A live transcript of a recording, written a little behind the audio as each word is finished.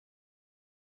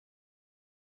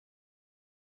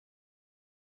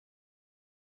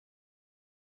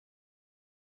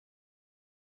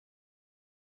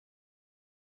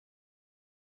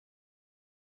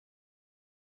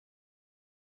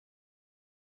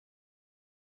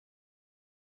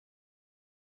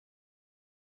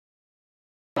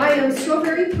I am so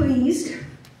very pleased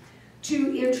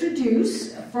to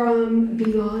introduce from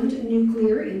Beyond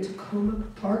Nuclear in Tacoma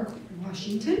Park,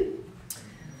 Washington,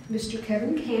 Mr.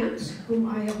 Kevin Kamps, whom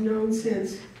I have known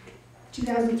since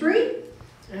 2003,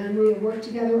 and we have worked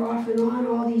together off and on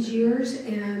all these years,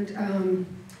 and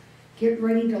get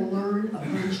ready to learn a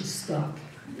bunch of stuff.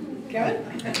 Kevin?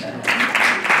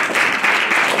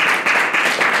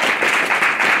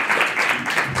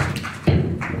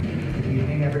 Good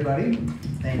evening, everybody.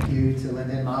 Thank you to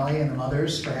Linda and Molly and the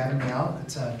mothers for having me out.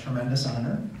 It's a tremendous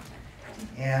honor.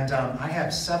 And I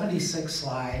have 76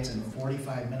 slides in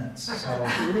 45 minutes. So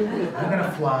I'm going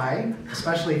to fly,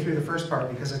 especially through the first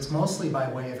part, because it's mostly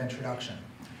by way of introduction.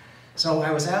 So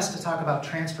I was asked to talk about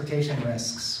transportation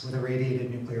risks with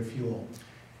irradiated nuclear fuel.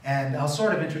 And I'll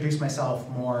sort of introduce myself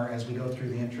more as we go through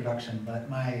the introduction, but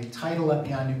my title at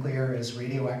Beyond Nuclear is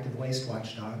Radioactive Waste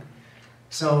Watchdog.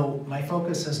 So my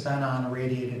focus has been on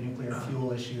irradiated nuclear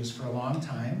fuel issues for a long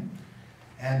time,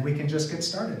 and we can just get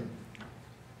started.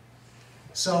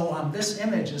 So this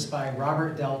image is by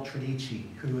Robert Del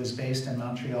Tredici, who is based in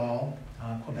Montreal,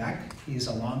 Quebec. He's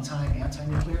a longtime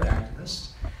anti-nuclear activist.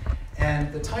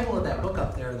 And the title of that book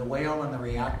up there, The Whale and the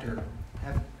Reactor,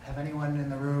 have anyone in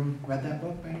the room read that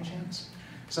book by any chance?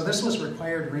 So this was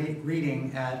required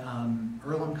reading at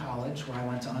Earlham College, where I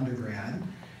went to undergrad,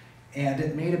 and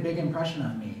it made a big impression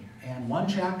on me. And one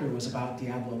chapter was about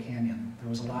Diablo Canyon. There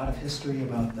was a lot of history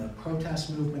about the protest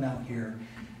movement out here.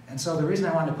 And so the reason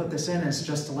I wanted to put this in is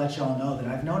just to let you all know that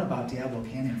I've known about Diablo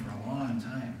Canyon for a long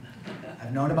time.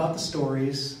 I've known about the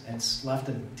stories. It's left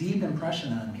a deep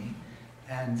impression on me.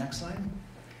 And next slide.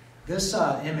 This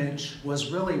image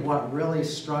was really what really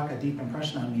struck a deep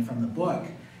impression on me from the book.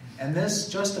 And this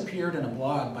just appeared in a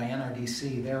blog by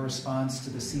NRDC, their response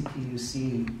to the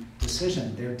CPUC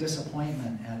decision, their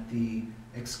disappointment at the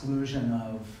exclusion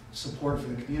of support for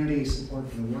the community, support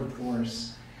for the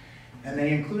workforce. And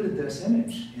they included this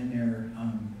image in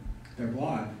their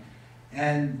blog.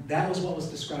 And that was what was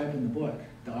described in the book.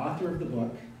 The author of the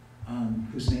book,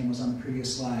 whose name was on the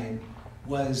previous slide,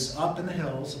 was up in the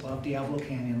hills above Diablo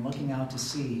Canyon looking out to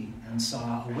sea and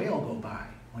saw a whale go by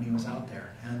when he was out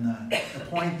there. And the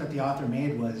point that the author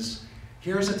made was,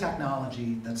 here's a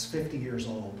technology that's 50 years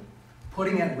old,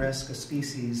 putting at risk a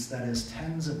species that is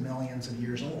tens of millions of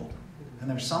years old. And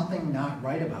there's something not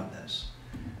right about this.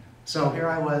 So here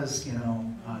I was,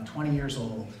 20 years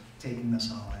old, taking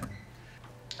this all in.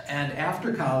 And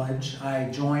after college, I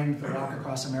joined the Walk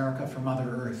Across America for Mother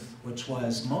Earth, which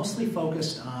was mostly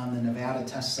focused on the Nevada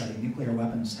test site, nuclear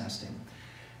weapons testing.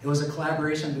 It was a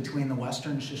collaboration between the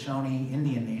Western Shoshone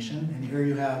Indian Nation, and here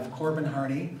you have Corbin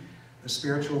Harney, the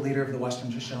spiritual leader of the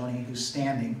Western Shoshone, who's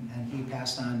standing, and he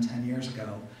passed on 10 years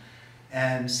ago.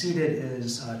 And seated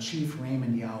is Chief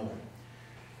Raymond Yowell.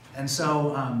 And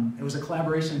so it was a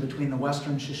collaboration between the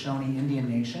Western Shoshone Indian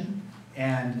Nation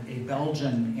and a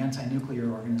Belgian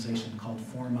anti-nuclear organization called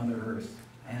For Mother Earth.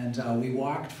 And we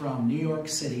walked from New York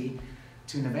City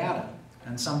to Nevada,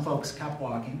 and some folks kept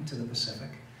walking to the Pacific.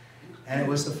 And it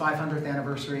was the 500th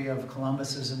anniversary of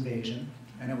Columbus's invasion,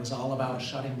 and it was all about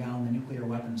shutting down the nuclear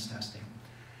weapons testing.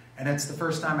 And it's the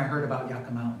first time I heard about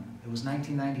Yucca Mountain. It was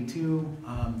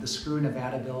 1992. The Screw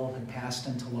Nevada bill had passed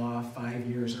into law 5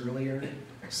 years earlier,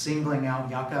 singling out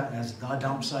Yucca as the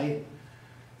dump site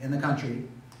in the country.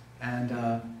 And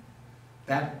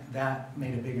that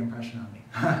made a big impression on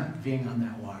me, being on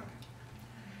that walk.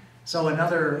 So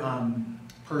another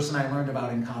person I learned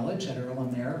about in college at Earlham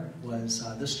there was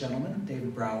this gentleman,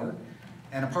 David Brower.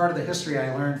 And a part of the history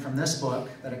I learned from this book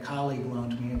that a colleague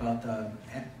loaned me about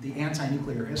the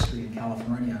anti-nuclear history in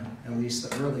California, at least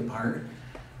the early part,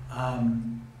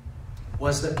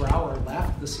 was that Brower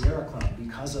left the Sierra Club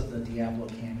because of the Diablo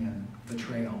Canyon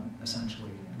betrayal,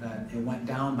 essentially. That it went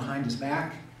down behind his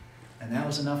back, and that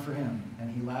was enough for him. And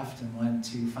he left and went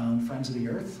to found Friends of the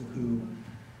Earth, who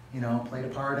played a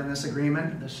part in this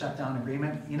agreement, the shutdown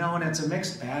agreement. And it's a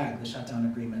mixed bag, the shutdown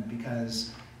agreement,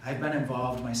 because I've been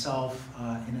involved myself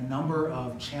in a number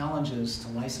of challenges to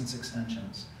license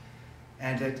extensions.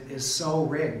 And it is so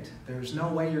rigged. There's no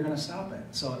way you're going to stop it.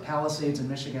 So at Palisades in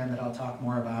Michigan, that I'll talk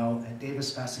more about, at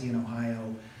Davis-Fessy in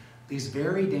Ohio, these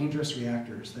very dangerous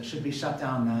reactors that should be shut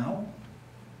down now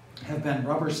have been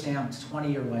rubber-stamped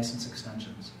 20-year license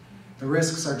extensions. The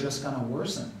risks are just going to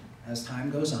worsen as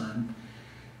time goes on.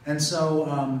 And so,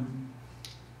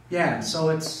 so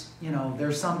it's,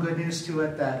 there's some good news to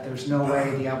it that there's no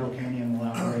way Diablo Canyon will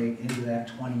operate into that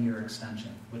 20-year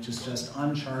extension, which is just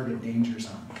uncharted danger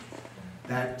zone.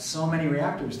 That so many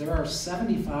reactors, there are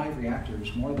 75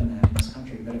 reactors, more than that in this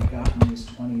country, that have gotten these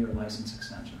 20-year license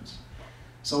extensions.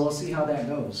 So we'll see how that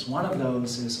goes. One of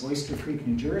those is Oyster Creek,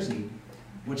 New Jersey,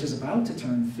 which is about to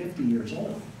turn 50 years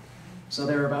old. So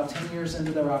they're about 10 years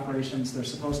into their operations. They're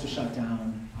supposed to shut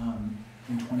down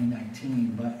in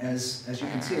 2019. But as you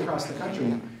can see across the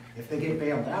country, if they get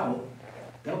bailed out,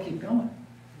 they'll keep going.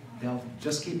 They'll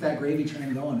just keep that gravy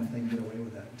train going if they can get away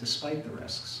with it, despite the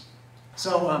risks.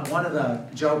 So one of the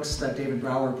jokes that David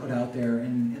Brower put out there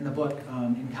in the book,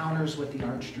 Encounters with the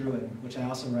Archdruid, which I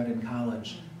also read in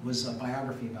college, was a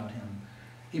biography about him.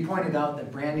 He pointed out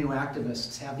that brand new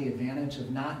activists have the advantage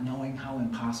of not knowing how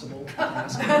impossible the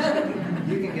task is.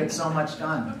 You can get so much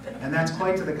done. And that's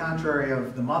quite to the contrary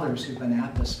of the mothers who've been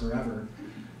at this forever.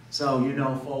 So you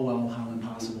know full well how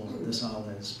impossible this all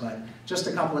is. But just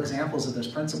a couple examples of this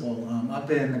principle.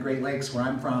 Up in the Great Lakes, where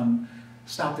I'm from,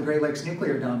 Stop the Great Lakes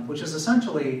Nuclear Dump, which is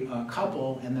essentially a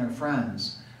couple and their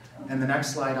friends. And the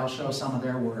next slide, I'll show some of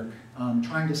their work,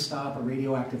 trying to stop a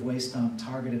radioactive waste dump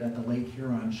targeted at the Lake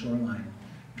Huron shoreline.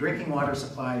 Drinking water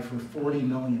supply for 40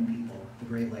 million people, the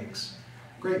Great Lakes.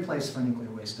 Great place for a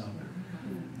nuclear waste dump.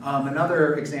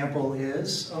 Another example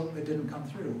is, oh, it didn't come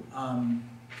through.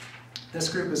 This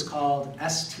group is called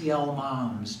STL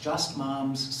Moms, Just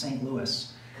Moms St.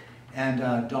 Louis.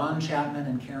 And Dawn Chapman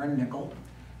and Karen Nickel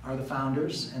are the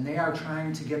founders, and they are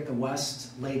trying to get the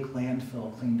West Lake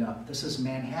landfill cleaned up. This is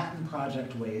Manhattan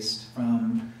Project waste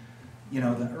from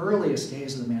the earliest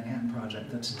days of the Manhattan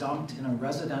Project that's dumped in a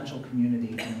residential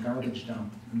community in a garbage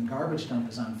dump, and the garbage dump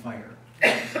is on fire.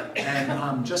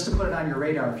 And just to put it on your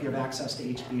radar, if you have access to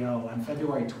HBO, on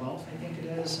February 12th, I think it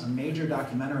is, a major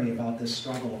documentary about this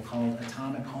struggle called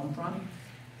Atomic Homefront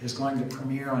is going to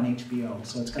premiere on HBO.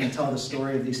 So it's going to tell the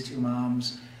story of these two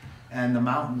moms and the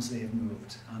mountains they have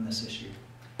moved on this issue.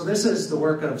 So this is the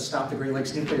work of Stop the Great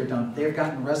Lakes Nuclear Dump. They've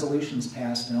gotten resolutions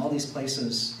passed in all these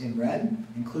places in red,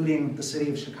 including the city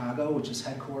of Chicago, which is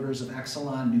headquarters of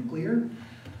Exelon Nuclear,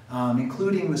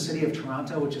 including the city of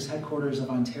Toronto, which is headquarters of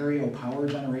Ontario Power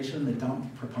Generation, the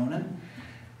dump proponent.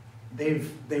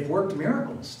 They've worked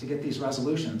miracles to get these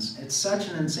resolutions. It's such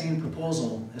an insane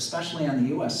proposal, especially on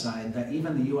the US side, that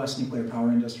even the US nuclear power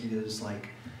industry is like,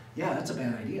 yeah, that's a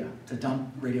bad idea to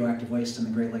dump radioactive waste in the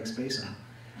Great Lakes Basin.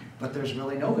 But there's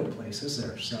really no good place, is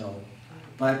there?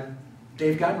 But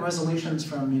they've gotten resolutions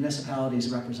from municipalities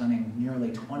representing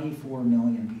nearly 24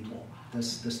 million people,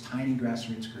 this tiny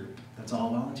grassroots group that's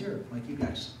all volunteer, like you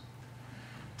guys.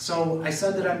 So I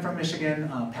said that I'm from Michigan.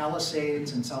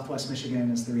 Palisades in Southwest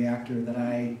Michigan is the reactor that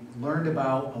I learned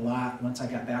about a lot once I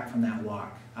got back from that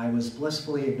walk. I was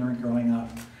blissfully ignorant growing up,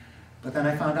 but then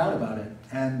I found out about it.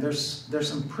 And there's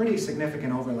some pretty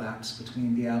significant overlaps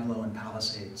between Diablo and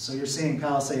Palisades. So you're seeing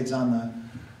Palisades on the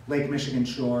Lake Michigan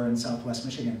shore in Southwest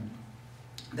Michigan.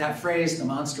 That phrase, the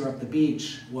monster up the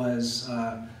beach, was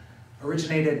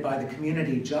originated by the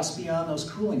community just beyond those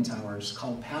cooling towers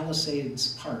called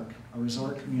Palisades Park, a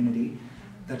resort community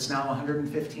that's now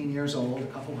 115 years old, a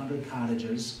couple hundred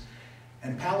cottages.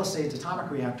 And Palisades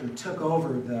Atomic Reactor took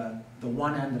over the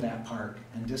one end of that park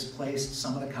and displaced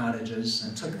some of the cottages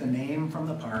and took the name from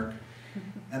the park.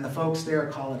 And the folks there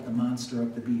call it the monster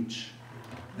up the beach.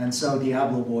 And so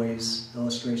Diablo Boy's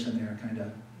illustration there kind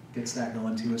of gets that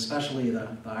going too, especially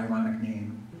the ironic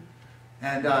name.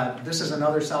 And this is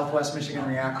another Southwest Michigan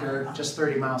reactor, just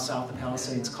 30 miles south of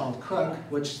Palisades, called Cook,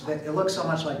 which it looks so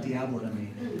much like Diablo to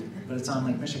me, but it's on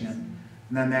Lake Michigan.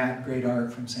 And then that great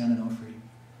art from San Onofre.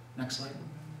 Next slide.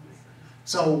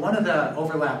 So one of the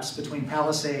overlaps between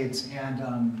Palisades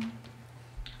and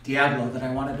Diablo that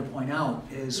I wanted to point out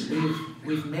is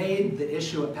we've made the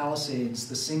issue at Palisades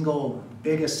the single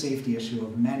biggest safety issue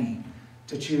of many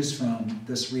to choose from,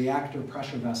 this reactor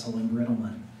pressure vessel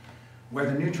embrittlement, where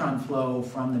the neutron flow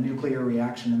from the nuclear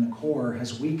reaction in the core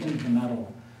has weakened the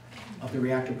metal of the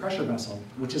reactor pressure vessel,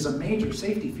 which is a major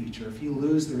safety feature. If you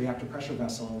lose the reactor pressure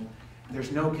vessel,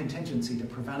 there's no contingency to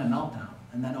prevent a meltdown,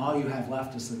 and then all you have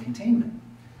left is the containment.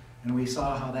 And we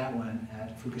saw how that went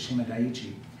at Fukushima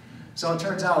Daiichi. So it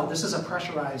turns out this is a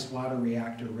pressurized water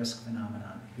reactor risk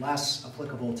phenomenon, less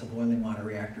applicable to boiling water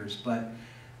reactors, but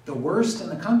the worst in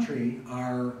the country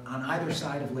are on either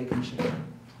side of Lake Michigan: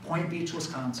 Point Beach,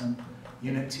 Wisconsin,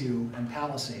 Unit 2, and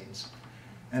Palisades.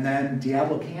 And then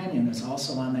Diablo Canyon is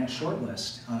also on that short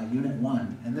list, Unit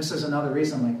 1. And this is another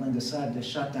reason, like Linda said, to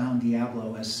shut down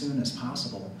Diablo as soon as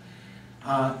possible.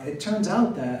 It turns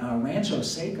out that Rancho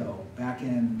Seco, back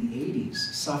in the 80s,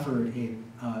 suffered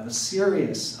a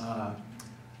serious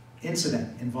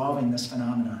incident involving this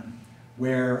phenomenon,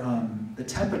 where the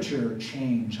temperature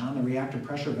change on the reactor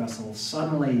pressure vessel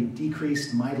suddenly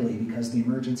decreased mightily because the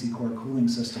emergency core cooling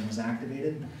system was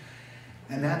activated.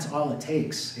 And that's all it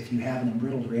takes if you have an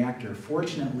embrittled reactor.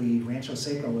 Fortunately, Rancho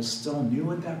Seco was still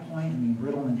new at that point, and the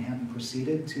embrittlement hadn't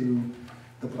proceeded to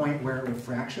the point where it would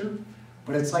fracture.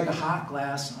 But it's like a hot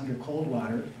glass under cold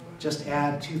water. Just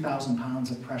add 2,000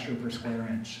 pounds of pressure per square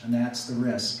inch, and that's the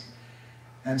risk.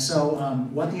 And so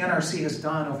what the NRC has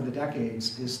done over the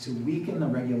decades is to weaken the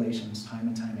regulations time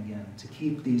and time again to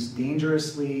keep these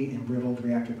dangerously embrittled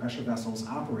reactor pressure vessels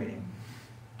operating.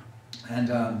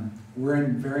 And we're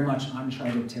in very much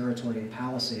uncharted territory at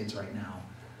Palisades right now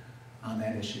on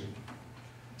that issue.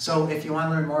 So if you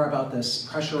want to learn more about this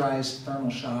pressurized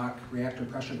thermal shock reactor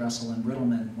pressure vessel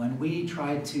embrittlement, when we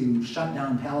tried to shut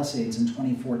down Palisades in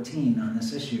 2014 on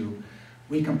this issue,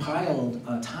 we compiled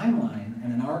a timeline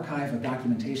and an archive of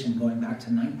documentation going back to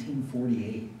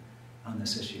 1948 on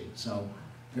this issue. So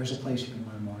there's a place you can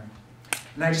learn more.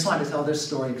 And I just wanted to tell this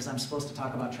story because I'm supposed to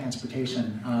talk about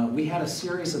transportation. We had a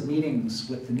series of meetings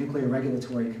with the Nuclear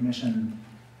Regulatory Commission.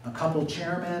 A couple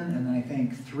chairmen and I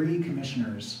think 3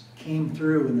 commissioners came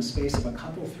through in the space of a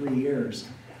couple, 3 years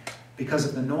because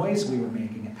of the noise we were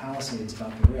making at Palisades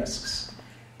about the risks.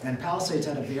 And Palisades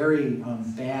had a very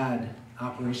bad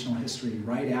operational history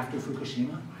right after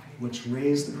Fukushima, which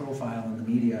raised the profile in the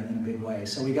media in a big way.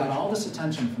 So we got all this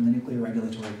attention from the Nuclear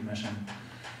Regulatory Commission.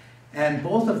 And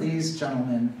both of these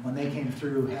gentlemen, when they came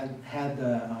through, had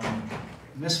the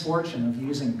misfortune of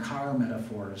using car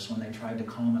metaphors when they tried to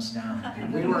calm us down.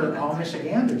 We were all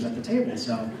Michiganders at the table,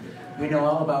 so we know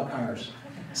all about cars.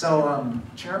 So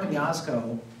Chairman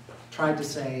Yazko tried to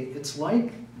say, it's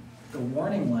like the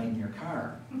warning light in your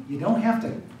car. You don't have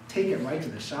to take it right to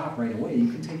the shop right away.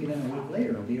 You can take it in a week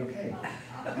later, it'll be okay.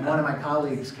 And one of my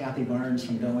colleagues, Kathy Barnes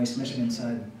from Don't Waste Michigan,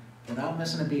 said, without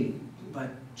missing a beat, but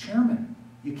Chairman,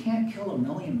 you can't kill 1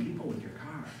 million people with your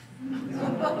car.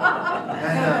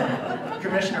 And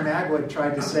Commissioner Magwood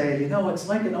tried to say, you know, it's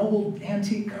like an old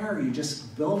antique car. You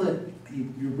just build it,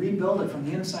 you rebuild it from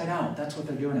the inside out. That's what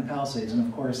they're doing at Palisades. And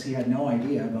of course, he had no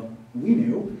idea, but we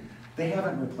knew. They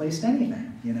haven't replaced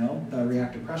anything, you know. The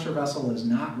reactor pressure vessel is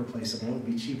not replaceable. It'd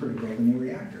be cheaper to build a new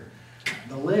reactor.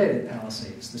 The lid at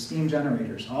Palisades, the steam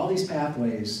generators, all these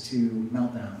pathways to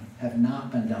meltdown have not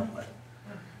been dealt with.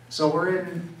 So we're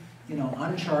in, you know,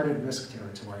 uncharted risk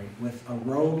territory with a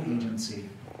rogue agency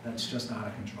that's just out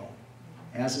of control,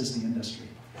 as is the industry.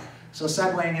 So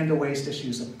segueing into waste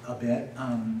issues a bit.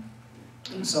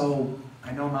 So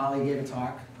I know Molly gave a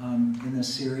talk in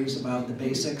this series about the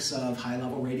basics of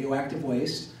high-level radioactive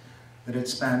waste, that it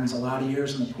spends a lot of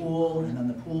years in the pool, and then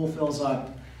the pool fills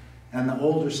up, and the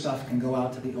older stuff can go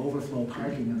out to the overflow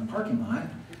parking in the parking lot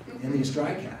in these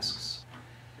dry casks.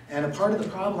 And a part of the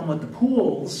problem with the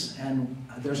pools, and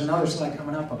there's another slide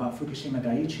coming up about Fukushima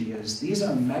Daiichi, is these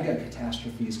are mega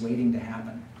catastrophes waiting to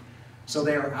happen. So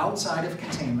they are outside of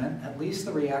containment. At least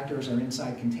the reactors are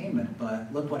inside containment,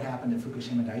 but look what happened at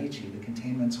Fukushima Daiichi. The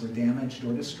containments were damaged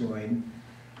or destroyed.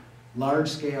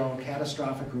 Large-scale,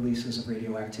 catastrophic releases of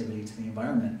radioactivity to the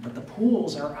environment, but the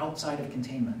pools are outside of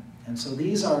containment. And so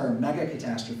these are mega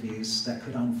catastrophes that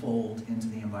could unfold into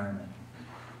the environment.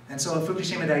 And so at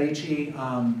Fukushima Daiichi,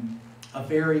 a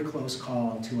very close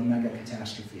call to a mega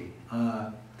catastrophe.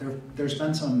 There's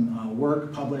been some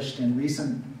work published in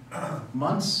recent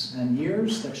months and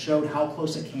years that showed how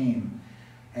close it came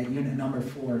at unit number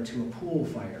 4 to a pool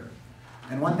fire.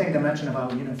 And one thing to mention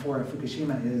about unit 4 at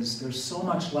Fukushima is there's so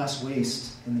much less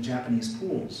waste in the Japanese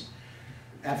pools.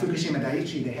 At Fukushima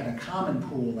Daiichi, they had a common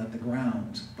pool at the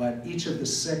ground, but each of the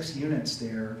 6 units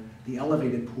there, the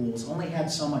elevated pools, only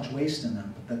had so much waste in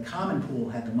them, but the common pool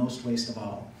had the most waste of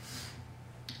all.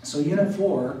 So unit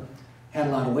 4 had a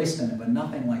lot of waste in it, but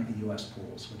nothing like the US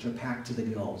pools, which are packed to the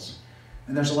gills.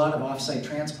 And there's a lot of off-site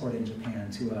transport in Japan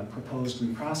to a proposed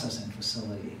reprocessing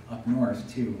facility up north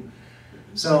too.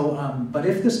 So, but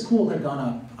if this pool had gone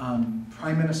up,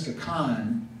 Prime Minister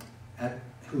Khan,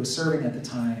 who was serving at the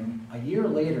time, a year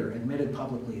later admitted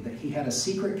publicly that he had a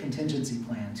secret contingency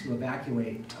plan to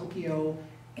evacuate Tokyo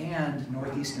and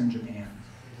northeastern Japan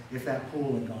if that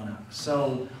pool had gone up.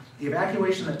 So the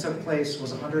evacuation that took place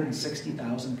was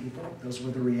 160,000 people. Those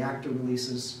were the reactor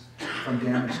releases from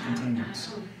damaged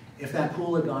containments. If that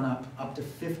pool had gone up to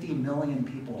 50 million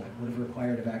people would have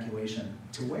required evacuation.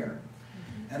 To where?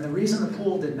 And the reason the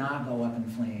pool did not go up in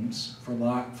flames for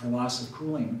loss of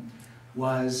cooling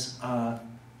was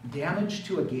damage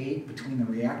to a gate between the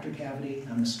reactor cavity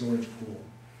and the storage pool.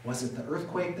 Was it the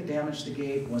earthquake that damaged the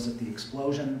gate? Was it the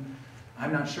explosion?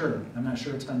 I'm not sure. I'm not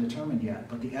sure it's been determined yet,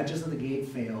 but the edges of the gate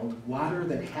failed. Water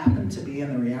that happened to be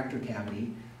in the reactor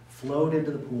cavity flowed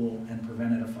into the pool and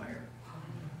prevented a fire.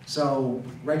 So,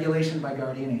 regulation by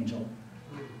guardian angel.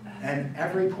 And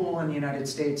every pool in the United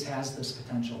States has this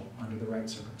potential under the right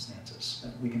circumstances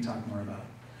that we can talk more about.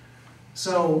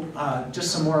 So,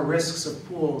 just some more risks of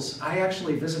pools. I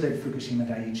actually visited Fukushima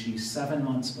Daiichi 7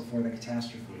 months before the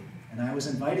catastrophe. And I was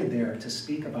invited there to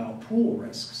speak about pool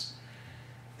risks.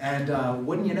 And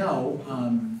wouldn't you know,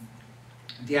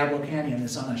 Diablo Canyon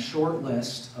is on a short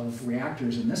list of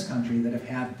reactors in this country that have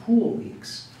had pool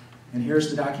leaks. And here's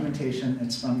the documentation.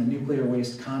 It's from the Nuclear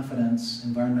Waste Confidence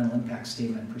Environmental Impact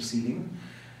Statement proceeding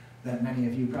that many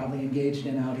of you probably engaged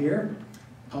in out here,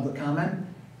 public comment.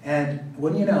 And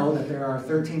wouldn't you know that there are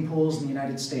 13 pools in the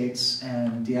United States,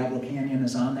 and Diablo Canyon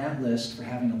is on that list for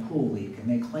having a pool leak. And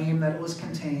they claim that it was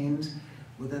contained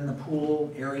within the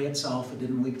pool area itself. It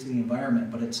didn't leak to the environment,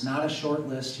 but it's not a short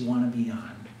list you want to be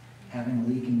on, having a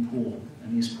leaking pool.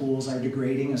 And these pools are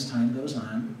degrading as time goes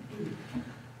on.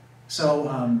 So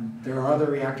there are other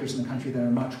reactors in the country that are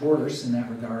much worse in that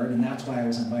regard, and that's why I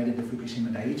was invited to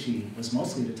Fukushima Daiichi, was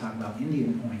mostly to talk about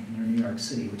Indian Point near New York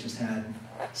City, which has had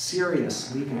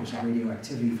serious leakage of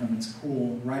radioactivity from its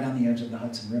pool right on the edge of the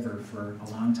Hudson River for a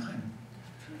long time.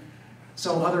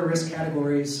 So other risk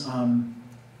categories,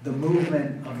 the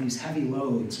movement of these heavy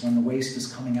loads when the waste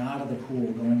is coming out of the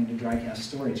pool going into dry cask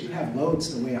storage. You have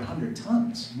loads that weigh 100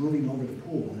 tons moving over the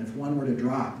pool, and if one were to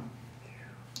drop,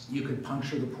 you could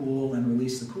puncture the pool and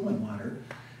release the cooling water,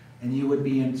 and you would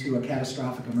be into a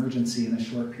catastrophic emergency in a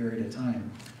short period of time.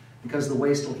 Because the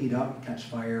waste will heat up, catch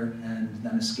fire, and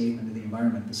then escape into the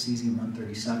environment. The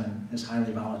cesium-137 is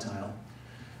highly volatile.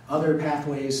 Other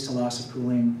pathways to loss of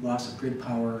cooling, loss of grid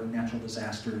power, natural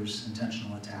disasters,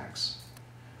 intentional attacks.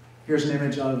 Here's an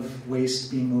image of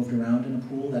waste being moved around in a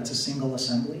pool. That's a single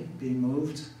assembly being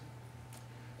moved.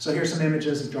 So here's some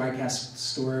images of dry cask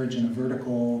storage in a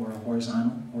vertical or a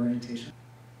horizontal orientation.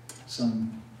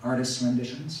 Some artists'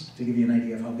 renditions to give you an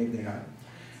idea of how big they are.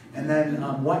 And then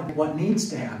what needs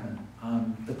to happen?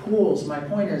 The pools, my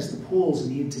point is the pools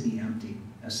need to be emptied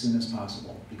as soon as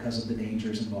possible because of the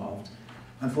dangers involved.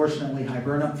 Unfortunately, high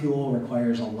burnup fuel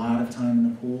requires a lot of time in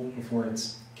the pool before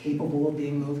it's capable of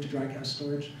being moved to dry cask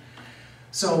storage.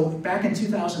 So back in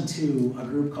 2002, a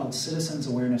group called Citizens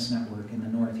Awareness Network in the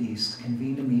Northeast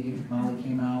convened a meeting. Molly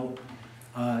came out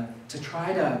to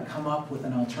try to come up with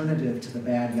an alternative to the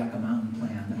bad Yucca Mountain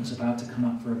plan that was about to come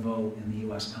up for a vote in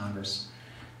the US Congress.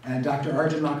 And Dr.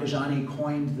 Arjun Makhijani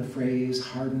coined the phrase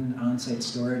hardened on-site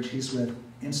storage. He's with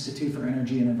Institute for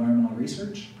Energy and Environmental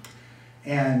Research.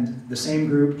 And the same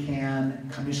group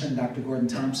commissioned Dr. Gordon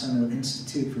Thompson with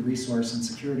Institute for Resource and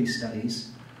Security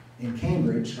Studies in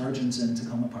Cambridge, Arjun's in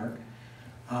Tacoma Park,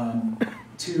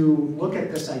 to look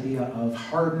at this idea of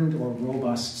hardened or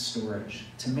robust storage,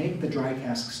 to make the dry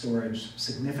cask storage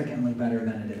significantly better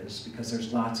than it is, because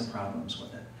there's lots of problems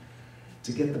with it,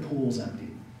 to get the pools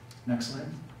emptied. Next slide.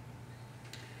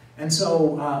 And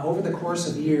so over the course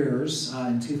of years,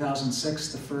 in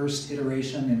 2006, the first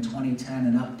iteration, in 2010,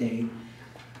 an update,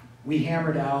 we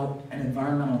hammered out an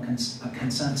environmental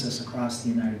consensus across the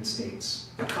United States.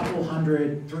 A couple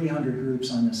hundred, 300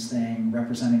 groups on this thing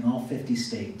representing all 50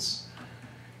 states.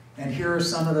 And here are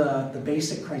some of the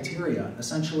basic criteria.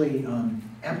 Essentially,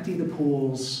 empty the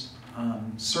pools,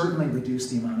 certainly reduce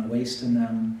the amount of waste in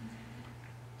them.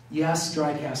 Yes,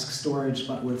 dry cask storage,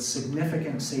 but with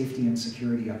significant safety and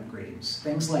security upgrades.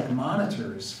 Things like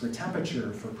monitors for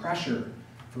temperature, for pressure,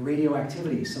 for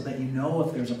radioactivity, so that you know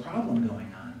if there's a problem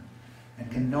going on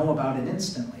and can know about it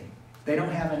instantly. They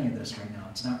don't have any of this right now.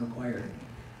 It's not required.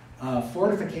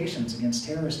 Fortifications against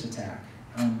terrorist attack.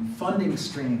 Funding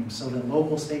streams so that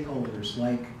local stakeholders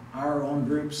like our own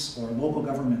groups or local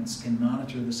governments can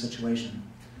monitor the situation.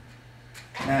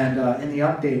 And in the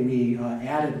update, we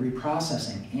added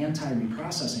reprocessing,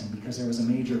 anti-reprocessing, because there was a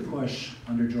major push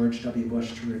under George W.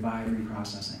 Bush to revive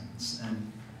reprocessing.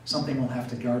 And something we'll have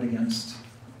to guard against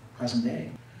present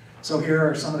day. So here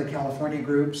are some of the California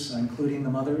groups, including the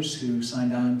mothers who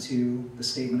signed on to the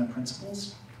Statement of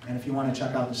Principles. And if you want to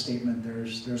check out the statement,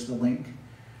 there's the link.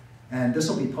 And this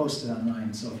will be posted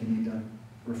online, so if you need to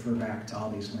refer back to all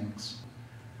these links.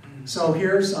 So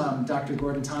here's Dr.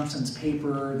 Gordon Thompson's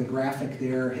paper, the graphic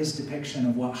there, his depiction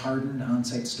of what hardened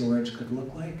on-site storage could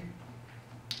look like.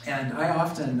 And I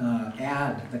often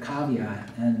add the caveat,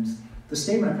 and the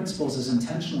Statement of Principles is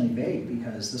intentionally vague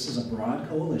because this is a broad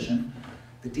coalition.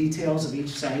 The details of each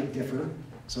site differ,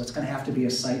 so it's going to have to be a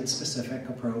site-specific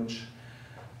approach.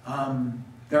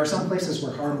 There are some places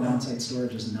where hardened on-site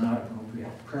storage is not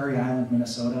appropriate. Prairie Island,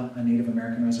 Minnesota, a Native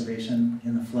American reservation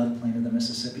in the floodplain of the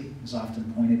Mississippi, is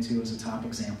often pointed to as a top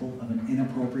example of an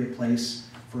inappropriate place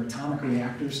for atomic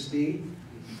reactors to be,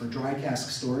 for dry cask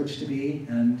storage to be,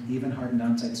 and even hardened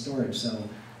on-site storage. So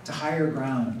to higher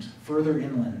ground, further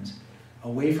inland,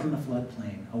 away from the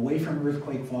floodplain, away from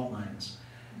earthquake fault lines,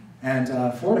 and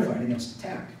fortified against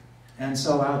attack. And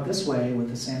so out this way with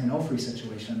the San Onofre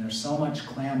situation, there's so much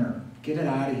clamor. Get it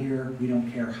out of here. We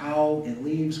don't care how it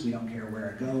leaves. We don't care where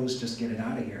it goes. Just get it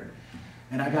out of here.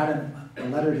 And I got a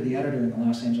letter to the editor in the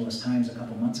Los Angeles Times a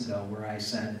couple months ago where I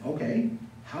said, okay,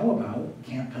 how about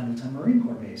Camp Pendleton Marine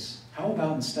Corps Base? How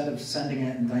about instead of sending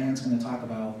it, and Diane's going to talk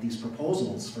about these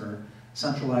proposals for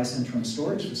centralized interim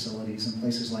storage facilities in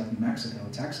places like New Mexico,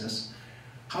 Texas,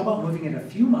 how about moving it a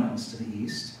few miles to the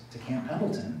east to Camp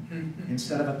Pendleton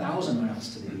instead of 1,000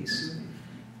 miles to the east?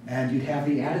 And you'd have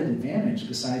the added advantage,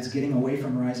 besides getting away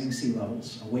from rising sea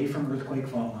levels, away from earthquake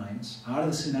fault lines, out of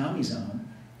the tsunami zone,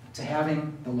 to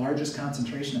having the largest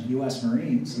concentration of U.S.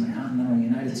 Marines in the continental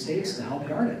United States to help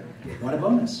guard it. What a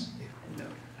bonus.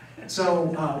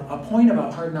 So a point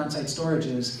about hardened on-site storage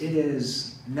is it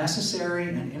is necessary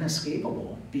and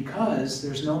inescapable because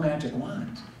there's no magic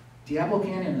wand. Diablo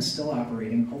Canyon is still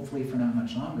operating, hopefully for not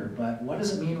much longer, but what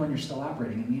does it mean when you're still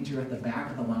operating? It means you're at the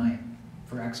back of the line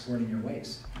for exporting your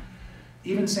waste.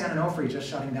 Even San Onofre, just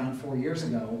shutting down 4 years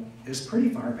ago, is pretty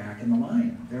far back in the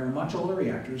line. There are much older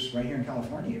reactors, right here in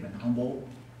California even, Humboldt,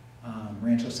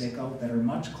 Rancho Seco, that are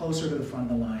much closer to the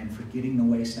front of the line for getting the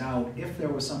waste out if there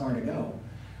was somewhere to go.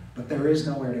 But there is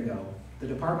nowhere to go. The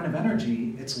Department of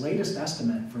Energy, its latest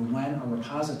estimate for when a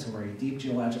repository, deep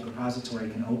geologic repository,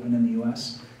 can open in the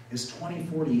US is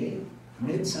 2048,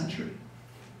 mid-century.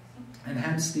 And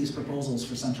hence these proposals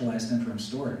for centralized interim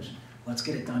storage. Let's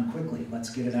get it done quickly. Let's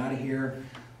get it out of here.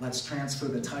 Let's transfer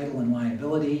the title and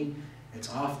liability. It's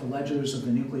off the ledgers of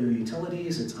the nuclear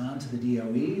utilities. It's on to the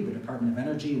DOE, the Department of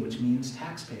Energy, which means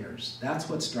taxpayers. That's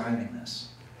what's driving this.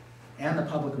 And the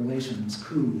public relations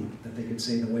coup that they could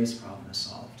say the waste problem is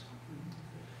solved.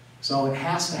 So it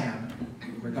has to happen,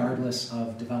 regardless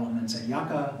of developments at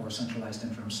Yucca or centralized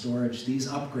interim storage. These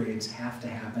upgrades have to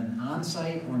happen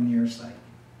on-site or near-site.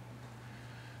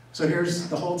 So here's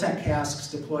the Holtec casks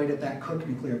deployed at that Cook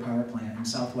nuclear power plant in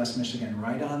southwest Michigan,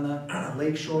 right on the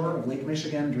lake shore of Lake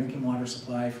Michigan, drinking water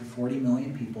supply for 40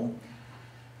 million people.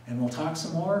 And we'll talk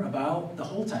some more about the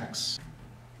Holtecs.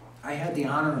 I had the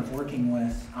honor of working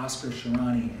with Oscar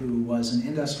Shirani, who was an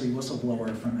industry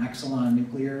whistleblower from Exelon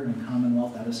Nuclear and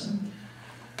Commonwealth Edison,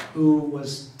 who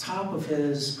was top of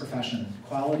his profession,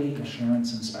 quality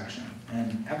assurance inspection.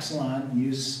 And Exelon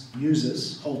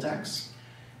uses Holtecs.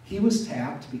 He was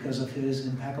tapped because of his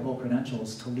impeccable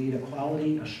credentials to lead a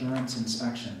quality assurance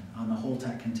inspection on the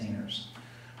Holtec containers,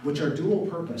 which are dual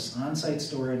purpose, on-site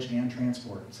storage and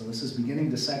transport. So this is beginning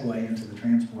to segue into the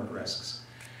transport risks.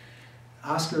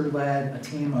 Oscar led a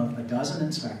team of 12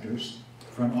 inspectors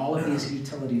from all of these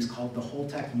utilities called the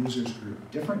Holtec Users Group,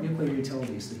 different nuclear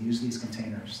utilities that use these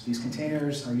containers. These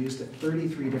containers are used at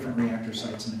 33 different reactor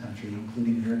sites in the country,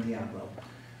 including here at Diablo,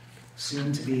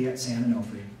 soon to be at San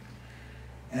Onofre.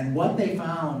 And what they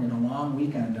found in a long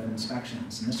weekend of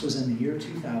inspections, and this was in the year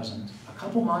 2000, a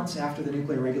couple months after the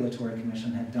Nuclear Regulatory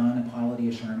Commission had done a quality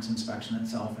assurance inspection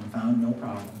itself and found no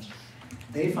problems,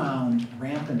 they found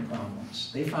rampant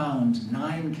problems. They found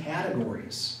 9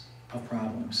 categories of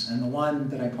problems. And the one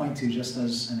that I point to just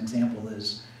as an example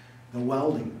is the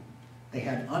welding. They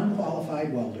had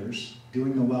unqualified welders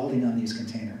doing the welding on these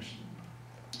containers.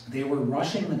 They were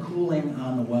rushing the cooling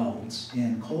on the welds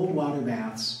in cold water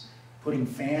baths, putting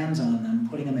fans on them,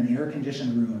 putting them in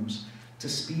air-conditioned rooms to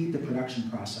speed the production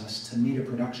process to meet a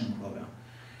production quota.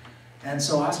 And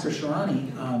so Oscar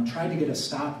Shirani tried to get a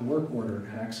stop work order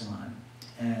at Exelon,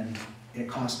 and it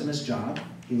cost him his job.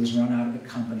 He was run out of the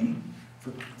company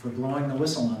for blowing the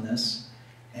whistle on this,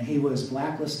 and he was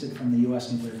blacklisted from the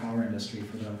US nuclear power industry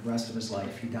for the rest of his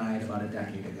life. He died about a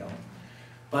decade ago.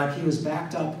 But he was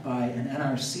backed up by an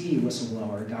NRC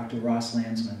whistleblower, Dr. Ross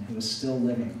Landsman, who is still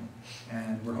living.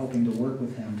 And we're hoping to work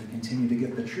with him to continue to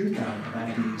get the truth out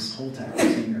about these Holtec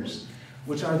containers,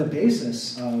 which are the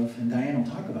basis of, and Diane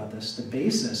will talk about this, the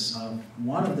basis of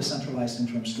one of the centralized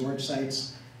interim storage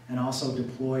sites and also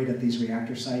deployed at these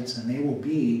reactor sites, and they will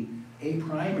be a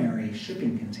primary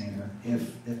shipping container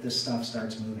if this stuff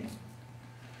starts moving.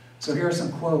 So here are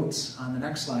some quotes on the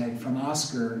next slide from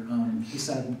Oscar. He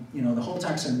said, you know, the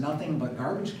Holtecs are nothing but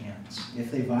garbage cans if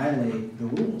they violate the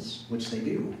rules, which they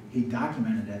do. He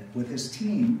documented it with his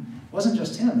team. It wasn't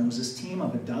just him, it was his team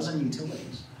of 12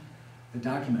 utilities that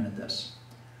documented this.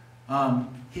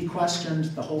 He questioned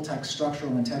the Holtec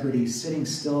structural integrity sitting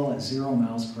still at 0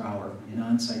 miles per hour in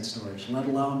on-site storage, let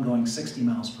alone going 60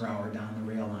 miles per hour down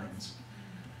the rail lines.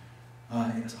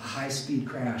 It's a high-speed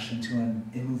crash into an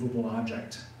immovable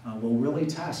object. Will really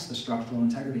test the structural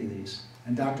integrity of these.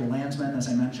 And Dr. Landsman, as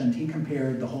I mentioned, he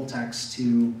compared the Holtecs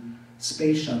to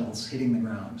space shuttles hitting the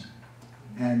ground.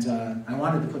 And I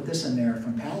wanted to put this in there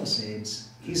from Palisades.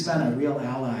 He's been a real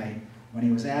ally When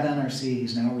he was at NRC,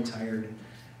 he's now retired.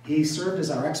 He served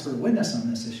as our expert witness on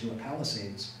this issue at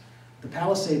Palisades. The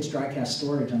Palisades dry cask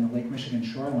storage on the Lake Michigan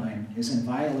shoreline is in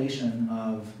violation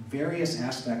of various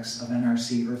aspects of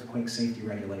NRC earthquake safety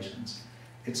regulations.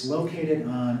 It's located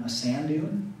on a sand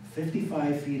dune,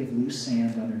 55 feet of loose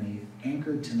sand underneath,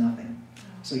 anchored to nothing.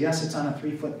 So yes, it's on a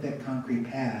 3-foot thick concrete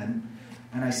pad,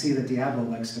 and I see that Diablo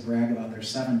likes to brag about their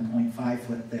 7.5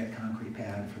 foot thick concrete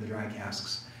pad for the dry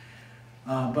casks.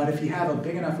 But if you have a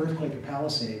big enough earthquake at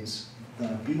Palisades, the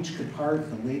beach could part,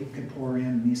 the lake could pour in,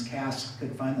 and these casks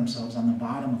could find themselves on the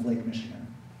bottom of Lake Michigan.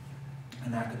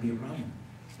 And that could be a problem.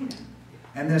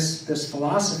 And this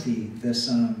philosophy, this,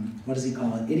 what does he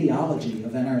call it, ideology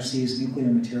of NRC's Nuclear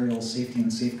Materials Safety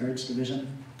and Safeguards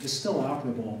Division is still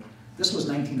operable. This was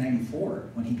 1994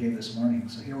 when he gave this warning.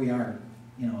 So here we are,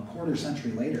 you know, a quarter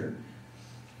century later.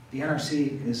 The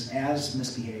NRC is as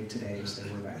misbehaved today as they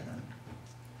were back then.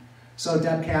 So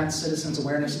DebCAT, Citizens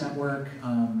Awareness Network,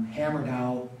 hammered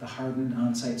out the hardened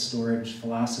on-site storage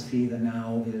philosophy that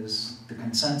now is the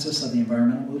consensus of the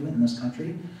environmental movement in this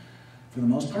country. For the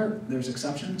most part, there's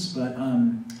exceptions, but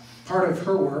part of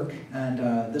her work, and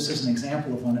this is an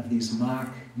example of one of these mock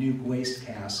nuke waste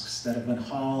casks that have been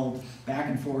hauled back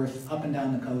and forth, up and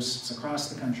down the coasts, across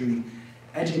the country,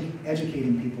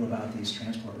 educating people about these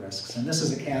transport risks. And this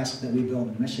is a cask that we built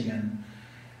in Michigan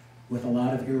with a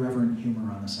lot of irreverent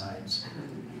humor on the sides.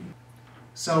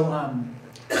 So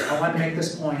I want to make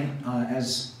this point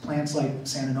as plants like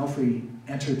San Onofre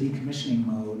enter decommissioning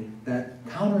mode, that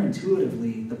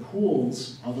counterintuitively the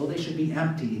pools, although they should be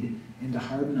emptied into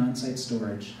hardened on-site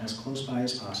storage as close by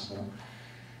as possible,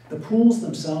 the pools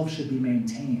themselves should be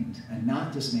maintained and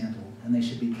not dismantled, and they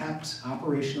should be kept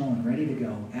operational and ready to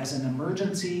go as an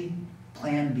emergency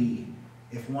plan B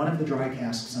if one of the dry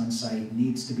casks on site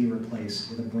needs to be replaced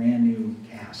with a brand new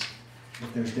cask.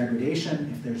 If there's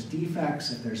degradation, if there's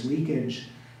defects, if there's leakage,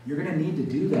 you're going to need to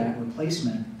do that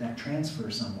replacement, that transfer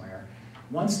somewhere.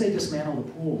 Once they dismantle the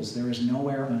pools, there is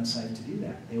nowhere on site to do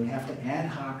that. They would have to ad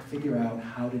hoc figure out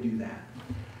how to do that.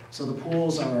 So the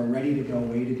pools are a ready-to-go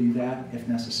way to do that, if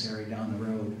necessary, down the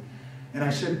road. And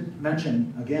I should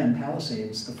mention, again,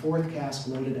 Palisades, the 4th cask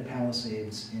loaded at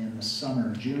Palisades in the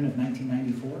summer, June of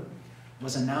 1994,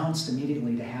 was announced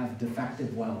immediately to have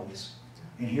defective welds.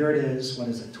 And here it is, what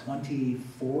is it,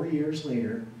 24 years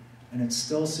later, and it's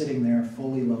still sitting there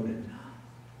fully loaded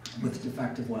with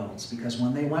defective welds, because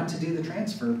when they went to do the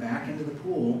transfer back into the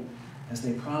pool, as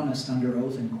they promised under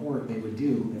oath in court they would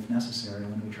do, if necessary,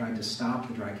 when we tried to stop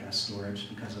the dry cask storage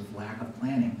because of lack of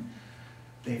planning,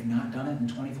 they've not done it in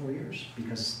 24 years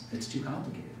because it's too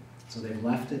complicated. So they've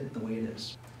left it the way it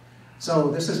is.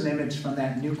 So this is an image from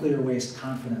that Nuclear Waste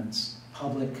Confidence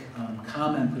public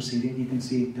comment proceeding. You can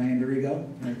see Diane Dorigo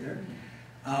right there.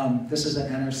 This is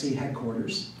at NRC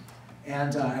headquarters.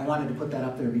 And I wanted to put that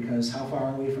up there because how far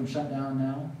are we from shutdown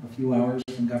now? A few hours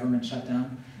from government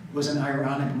shutdown. It was an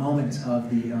ironic moment of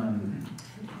the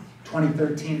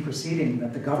 2013 proceeding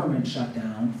that the government shut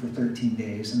down for 13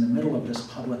 days in the middle of this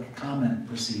public comment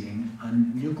proceeding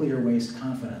on nuclear waste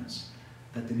confidence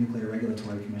that the Nuclear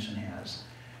Regulatory Commission has.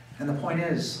 And the point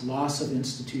is, loss of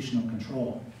institutional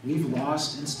control. We've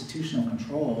lost institutional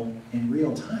control in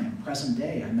real time, present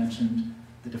day. I mentioned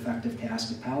the defective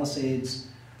cask at Palisades.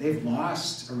 They've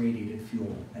lost irradiated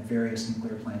fuel at various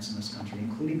nuclear plants in this country,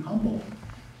 including Humboldt.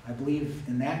 I believe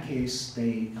in that case,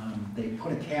 they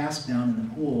put a cask down in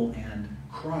the pool and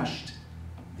crushed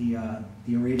the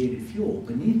irradiated fuel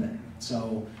beneath it.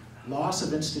 So loss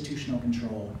of institutional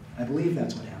control, I believe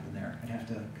that's what happened there. I'd have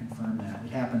to confirm that.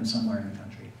 It happened somewhere in the country.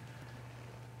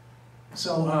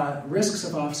 So risks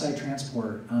of off-site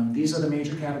transport. These are the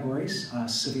major categories: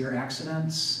 severe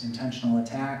accidents, intentional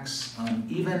attacks,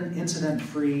 even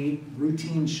incident-free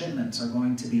routine shipments are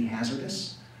going to be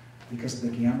hazardous because of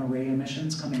the gamma ray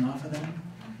emissions coming off of them.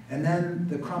 And then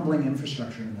the crumbling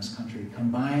infrastructure in this country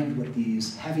combined with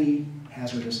these heavy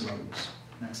hazardous loads.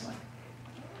 Next slide.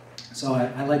 So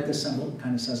I like this symbol, it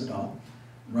kind of says it all.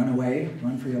 Run away,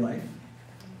 run for your life.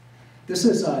 This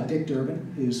is Dick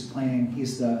Durbin, he's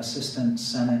the Assistant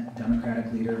Senate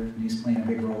Democratic leader, and he's playing a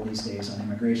big role these days on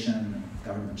immigration and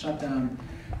government shutdown.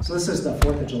 So this is the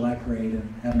 4th of July parade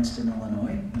in Evanston,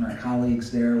 Illinois, and our colleagues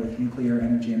there with Nuclear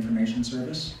Energy Information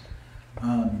Service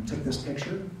took this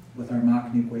picture with our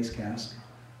mock nuke waste cask.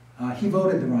 He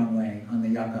voted the wrong way on the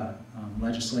Yucca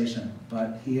legislation,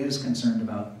 but he is concerned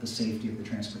about the safety of the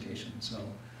transportation. So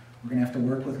we're going to have to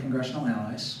work with congressional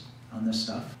allies on this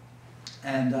stuff.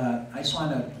 And I just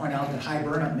wanted to point out that high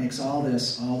burnup makes all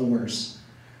this all the worse.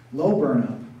 Low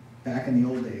burnup, back in the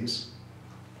old days,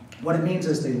 what it means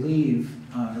is they leave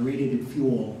irradiated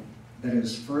fuel that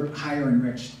is higher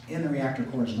enriched in the reactor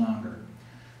cores longer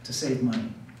to save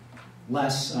money,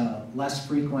 less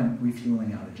frequent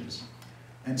refueling outages.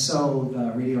 And so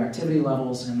the radioactivity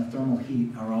levels and the thermal heat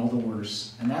are all the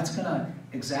worse, and that's going to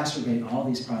exacerbate all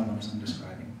these problems I'm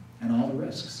describing and all the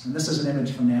risks. And this is an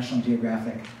image from National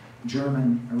Geographic,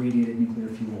 German irradiated nuclear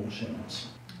fuel shipments,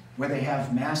 where they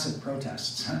have massive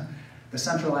protests. The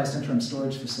centralized interim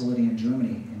storage facility in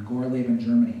Germany, in Gorleben,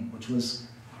 Germany, which was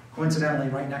coincidentally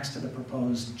right next to the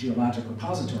proposed geologic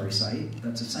repository site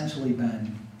that's essentially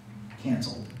been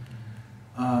canceled,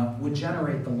 would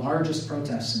generate the largest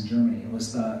protests in Germany. It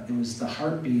was the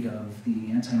heartbeat of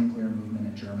the anti-nuclear movement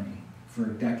in Germany for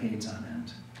decades on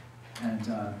end,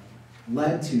 and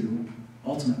led to,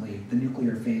 ultimately, the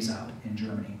nuclear phase-out in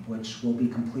Germany, which will be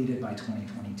completed by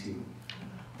 2022.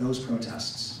 Those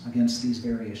protests against these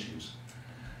very issues.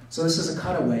 So this is a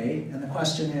cutaway, and the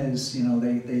question is, you know,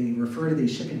 they refer to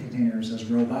these shipping containers as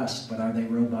robust, but are they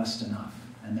robust enough?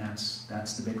 And that's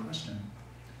the big question.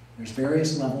 There's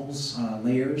various levels,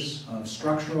 layers of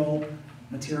structural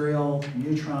material,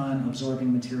 neutron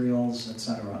absorbing materials,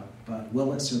 etc. But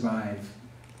will it survive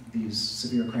these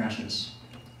severe crashes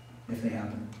if they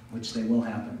happen, which they will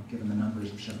happen given the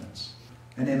numbers of shipments?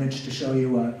 An image to show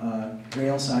you a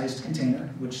rail-sized container,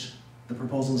 which the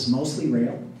proposal is mostly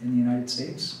rail in the United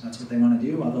States. That's what they want to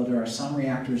do, although there are some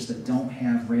reactors that don't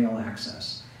have rail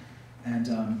access.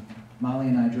 And Molly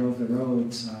and I drove the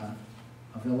roads,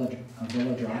 Avila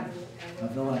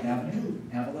Avenue,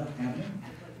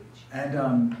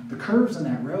 and the curves in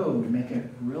that road make it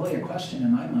really a question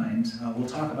in my mind. We'll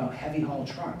talk about heavy haul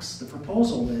trucks. The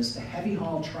proposal is to heavy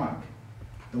haul truck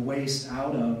the waste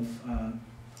out of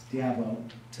Diablo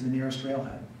to the nearest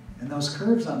railhead. And those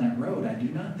curves on that road, I do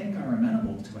not think are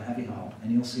amenable to a heavy haul,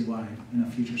 and you'll see why in a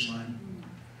future slide.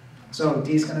 So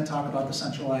Dee's going to talk about the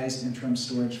centralized interim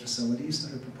storage facilities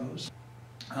that are proposed.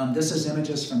 This is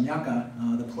images from Yucca.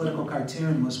 The political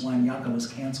cartoon was when Yucca was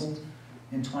canceled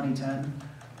in 2010.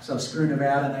 So Screw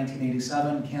Nevada,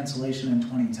 1987, cancellation in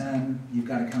 2010. You've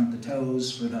got to count the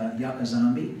toes for the Yucca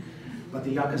zombie. But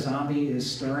the Yucca zombie is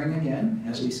stirring again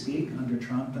as we speak under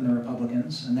Trump and the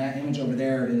Republicans. And that image over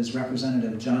there is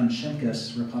Representative John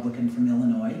Shimkus, Republican from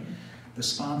Illinois, the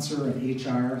sponsor of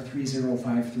H.R.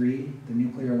 3053, the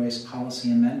Nuclear Waste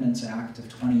Policy Amendments Act of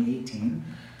 2018,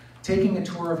 taking a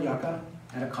tour of Yucca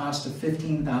at a cost of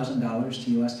 $15,000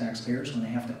 to U.S. taxpayers when they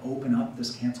have to open up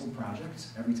this canceled project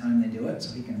every time they do it,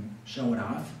 so he can show it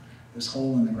off, this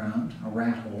hole in the ground, a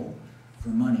rat hole, for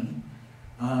money.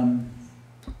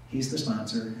 He's the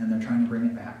sponsor, and they're trying to bring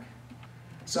it back.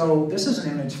 So this is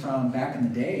an image from back in the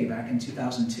day, back in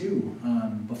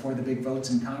 2002, before the big votes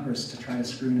in Congress to try to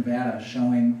screw Nevada,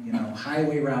 showing, you know,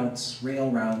 highway routes,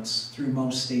 rail routes through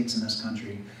most states in this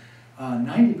country.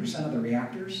 90% of the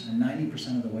reactors and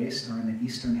 90% of the waste are in the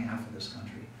eastern half of this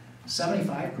country.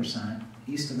 75%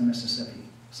 east of the Mississippi.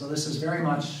 So this is very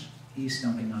much east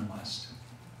dumping on west.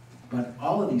 But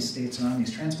all of these states are on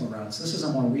these transport routes. This is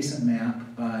a more recent map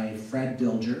by Fred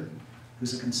Dilger,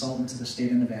 who's a consultant to the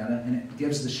state of Nevada, and it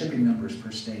gives the shipping numbers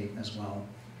per state as well.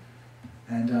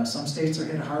 And some states are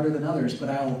hit harder than others, but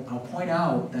I'll point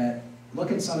out that,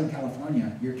 look at Southern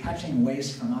California, you're catching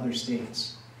waste from other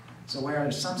states. So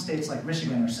whereas some states like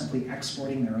Michigan are simply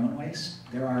exporting their own waste,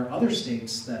 there are other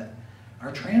states that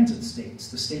are transit states.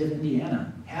 The state of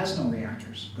Indiana has no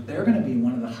reactors, but they're going to be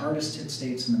one of the hardest hit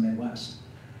states in the Midwest.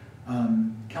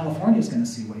 California is going to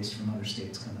see waste from other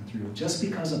states coming through just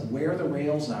because of where the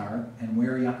rails are and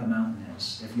where Yucca Mountain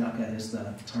is, if Yucca is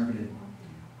the targeted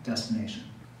destination.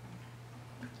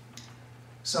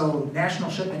 So national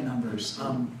shipment numbers.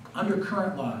 Under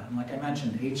current law, and like I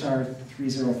mentioned, H.R.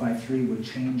 3053 would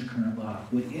change current law,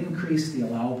 would increase the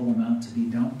allowable amount to be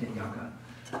dumped at Yucca.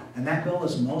 And that bill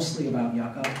is mostly about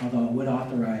Yucca, although it would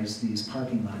authorize these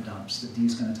parking lot dumps that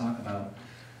Dee's going to talk about.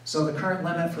 So the current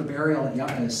limit for burial at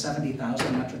Yucca is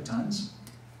 70,000 metric tons,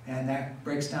 and that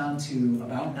breaks down to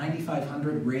about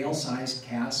 9,500 rail-sized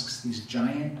casks, these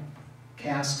giant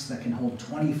casks that can hold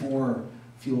 24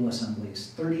 fuel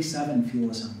assemblies, 37 fuel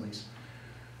assemblies.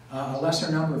 A lesser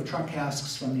number of truck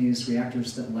casks from these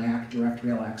reactors that lack direct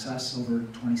rail access, over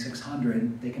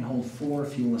 2,600, they can hold 4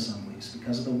 fuel assemblies.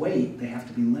 Because of the weight, they have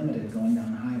to be limited going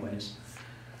down the highways.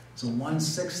 So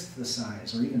 1/6 the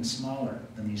size, or even smaller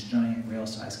than these giant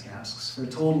rail-sized casks, for a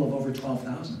total of over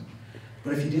 12,000.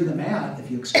 But if you do the math,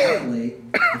 if you extrapolate,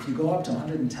 if you go up to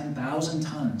 110,000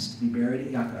 tons to be buried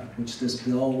at Yucca, which this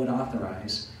bill would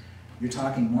authorize, you're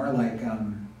talking more like,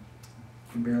 you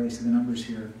can barely see the numbers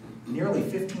here, nearly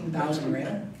 15,000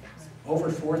 rail, over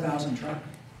 4,000 truck,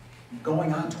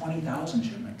 going on 20,000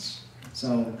 shipments.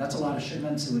 So that's a lot of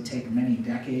shipments. It would take many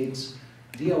decades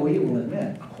DOE will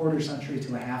admit a quarter century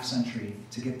to a half century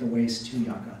to get the waste to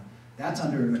Yucca. That's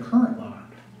under the current law,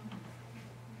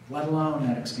 let alone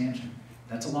that expansion.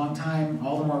 That's a long time,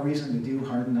 all the more reason to do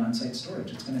hardened on-site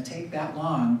storage. It's going to take that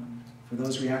long for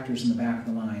those reactors in the back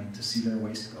of the line to see their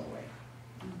waste go away.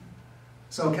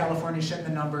 So California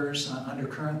shipment numbers under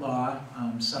current law,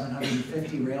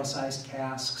 750 rail-sized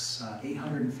casks,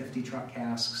 850 truck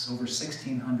casks, over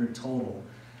 1,600 total.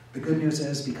 The good news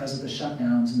is because of the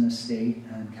shutdowns in this state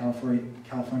and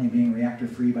California being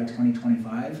reactor-free by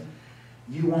 2025,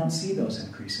 you won't see those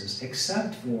increases,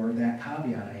 except for that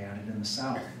caveat I added in the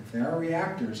south. If there are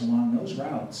reactors along those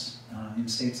routes in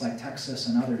states like Texas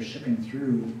and others shipping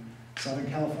through Southern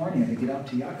California to get up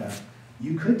to Yucca,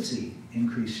 you could see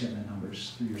increased shipment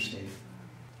numbers through your state.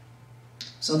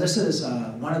 So this is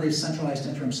one of these centralized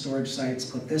interim storage sites.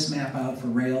 Put this map out for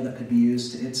rail that could be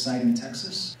used to its site in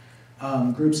Texas.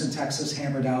 Groups in Texas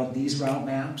hammered out these route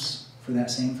maps for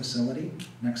that same facility.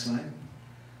 Next slide.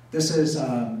 This is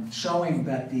showing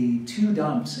that the two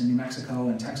dumps in New Mexico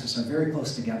and Texas are very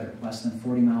close together, less than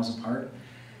 40 miles apart.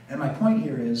 And my point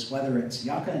here is whether it's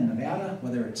Yucca in Nevada,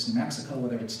 whether it's New Mexico,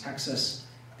 whether it's Texas,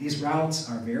 these routes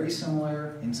are very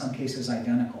similar, in some cases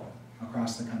identical,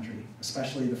 across the country,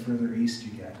 especially the further east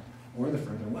you get, or the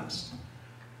further west.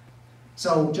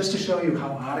 So just to show you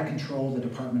how out of control the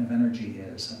Department of Energy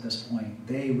is at this point,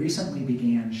 they recently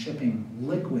began shipping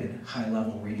liquid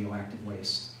high-level radioactive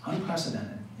waste,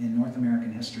 unprecedented in North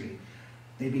American history.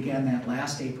 They began that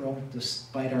last April,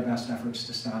 despite our best efforts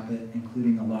to stop it,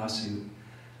 including a lawsuit,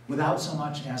 without so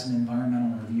much as an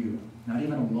environmental review, not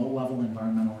even a low-level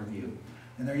environmental review.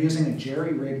 And they're using a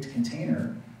jerry-rigged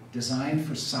container designed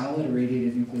for solid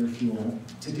irradiated nuclear fuel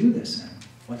to do this in.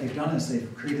 What they've done is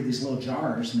they've created these little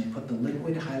jars and they put the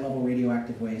liquid high-level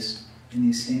radioactive waste in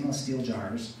these stainless steel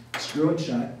jars, screw it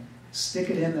shut, stick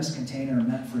it in this container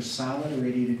meant for solid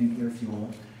irradiated nuclear fuel.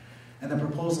 And the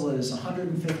proposal is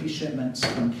 150 shipments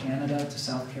from Canada to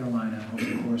South Carolina over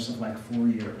the course of like 4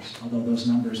 years, although those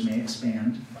numbers may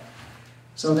expand.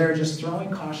 So they're just throwing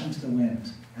caution to the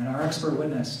wind. And our expert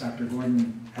witness, Dr.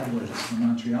 Gordon Edwards from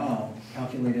Montreal,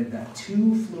 calculated that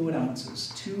 2 fluid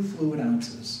ounces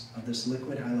of this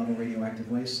liquid high-level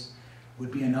radioactive waste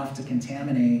would be enough to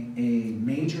contaminate a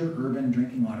major urban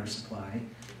drinking water supply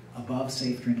above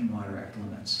Safe Drinking Water Act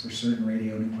limits for certain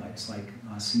radionuclides like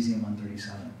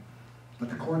cesium-137. But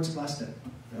the courts blessed it.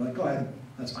 They're like, go ahead,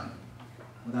 that's fine,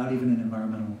 without even an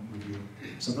environmental review.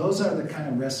 So those are the kind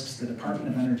of risks the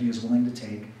Department of Energy is willing to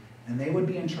take, and they would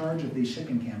be in charge of these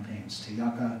shipping campaigns to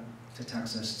Yucca, to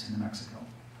Texas, to New Mexico.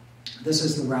 This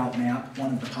is the route map,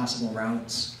 one of the possible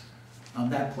routes.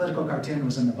 That political cartoon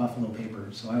was in the Buffalo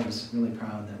paper, so I was really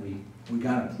proud that we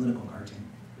got a political cartoon.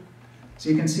 So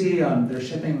you can see they're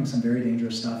shipping some very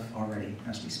dangerous stuff already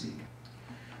as we speak.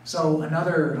 So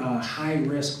another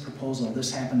high-risk proposal,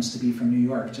 this happens to be from New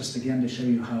York, just again to show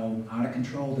you how out of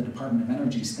control the Department of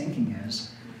Energy's thinking is.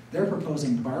 They're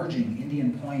proposing barging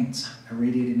Indian Point's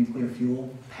irradiated nuclear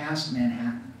fuel past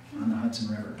Manhattan on the Hudson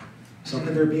River. So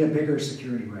could there be a bigger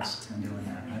security risk than doing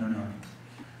that? I don't know.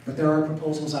 But there are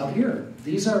proposals out here.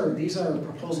 These are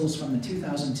proposals from the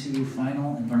 2002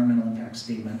 final environmental impact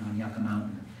statement on Yucca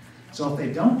Mountain. So if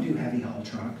they don't do heavy haul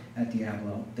truck at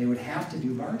Diablo, they would have to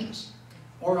do barges.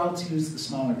 Or else use the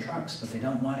smaller trucks, but they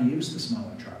don't want to use the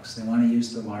smaller trucks. They want to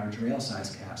use the large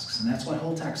rail-sized casks, and that's what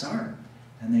Holtec's are.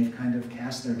 And they've kind of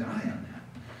cast their die on that.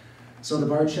 So the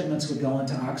barge shipments would go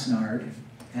into Oxnard,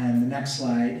 and the next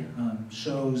slide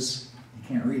shows, you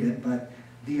can't read it, but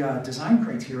the design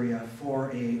criteria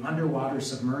for a underwater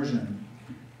submersion.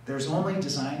 There's only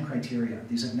design criteria.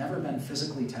 These have never been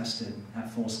physically tested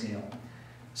at full scale.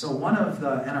 So one of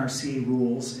the NRC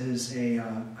rules is a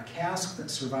cask that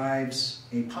survives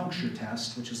a puncture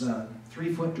test, which is a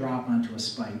 3-foot drop onto a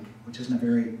spike, which isn't a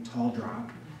very tall drop,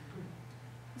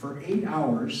 for 8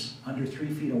 hours under 3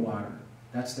 feet of water.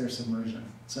 That's their submersion.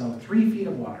 So 3 feet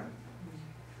of water.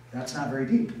 That's not very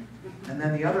deep. And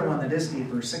then the other one that is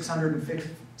deeper,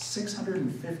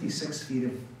 656 feet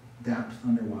of depth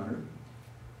underwater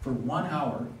for 1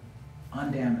 hour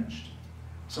undamaged.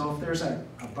 So if there's a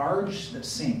barge that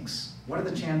sinks, what are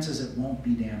the chances it won't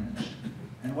be damaged?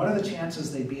 And what are the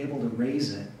chances they'd be able to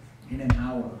raise it in an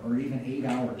hour or even 8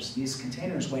 hours? These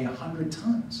containers weigh 100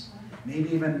 tons,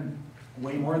 maybe even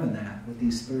way more than that with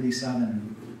these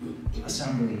 37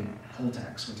 assembly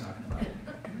Holtec's we're talking about.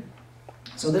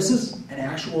 So this is an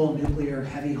actual nuclear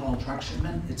heavy haul truck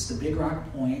shipment. It's the Big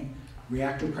Rock Point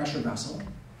reactor pressure vessel,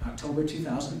 October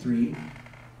 2003.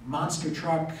 Monster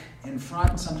truck in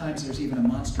front, sometimes there's even a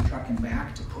monster truck in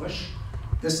back to push.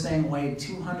 This thing weighed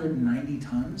 290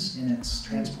 tons in its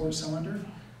transport cylinder.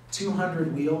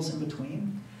 200 wheels in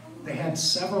between. They had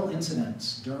several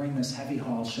incidents during this heavy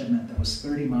haul shipment that was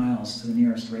 30 miles to the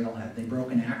nearest railhead. They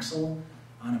broke an axle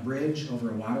on a bridge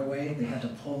over a waterway. They had to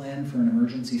pull in for an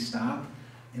emergency stop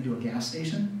into a gas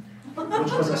station,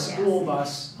 which was a school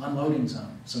bus unloading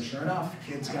zone. So sure enough,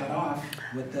 kids got off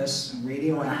with this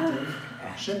radioactive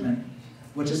shipment,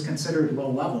 which is considered low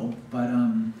level, but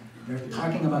they're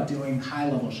talking about doing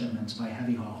high level shipments by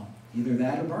heavy haul, either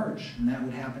that or barge, and that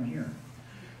would happen here.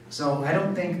 So I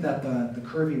don't think that the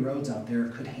curvy roads out there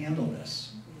could handle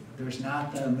this. There's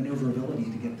not the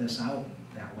maneuverability to get this out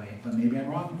that way, but maybe I'm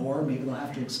wrong, or maybe they'll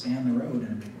have to expand the road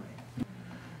in a big way.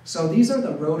 So these are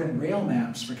the road and rail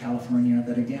maps for California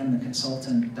that, again, the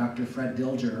consultant, Dr. Fred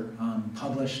Dilger,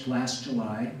 published last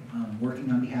July,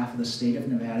 working on behalf of the State of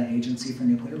Nevada Agency for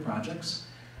Nuclear Projects.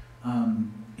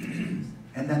 And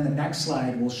then the next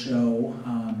slide will show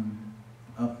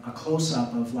a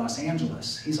close-up of Los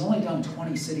Angeles. He's only done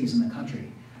 20 cities in the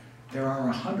country. There are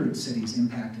 100 cities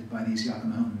impacted by these Yucca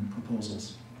Mountain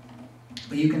proposals.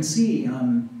 But you can see,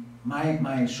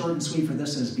 my short and sweet for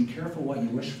this is be careful what you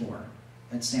wish for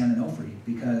at San Onofre,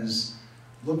 because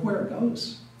look where it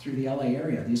goes through the LA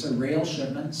area. These are rail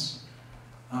shipments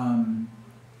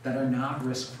that are not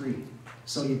risk-free.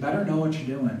 So you better know what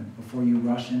you're doing before you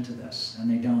rush into this,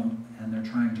 and they don't, and they're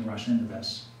trying to rush into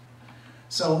this.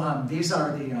 So these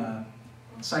are the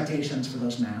citations for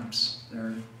those maps.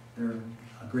 They're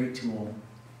a great tool,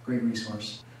 great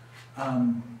resource.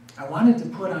 I wanted to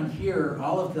put on here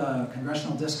all of the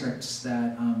congressional districts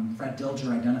that Fred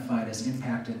Dilger identified as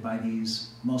impacted by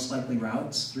these most likely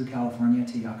routes through California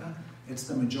to Yucca. It's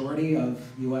the majority of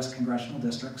US congressional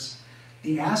districts.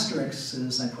 The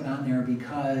asterisks I put on there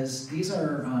because these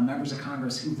are members of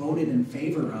Congress who voted in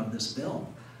favor of this bill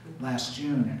last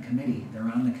June at committee. They're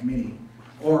on the committee,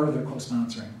 or they're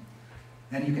co-sponsoring.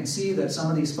 And you can see that some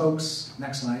of these folks,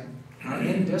 next slide, are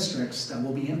in districts that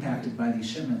will be impacted by these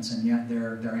shipments, and yet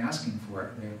they're asking for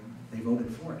it. They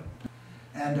voted for it.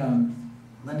 And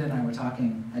Linda and I were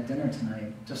talking at dinner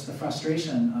tonight, just the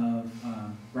frustration of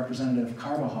Representative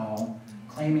Carvajal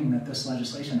claiming that this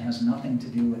legislation has nothing to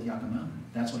do with Yucca Mountain.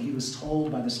 That's what he was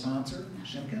told by the sponsor,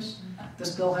 Shimkus.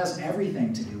 This bill has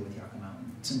everything to do with Yucca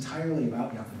Mountain. It's entirely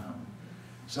about Yucca Mountain.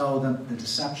 So the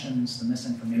deceptions, the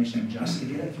misinformation, just to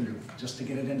get it through, just to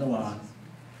get it into law.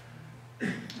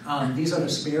 These are the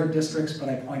spared districts, but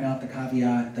I point out the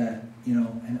caveat that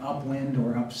an upwind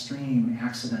or upstream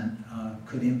accident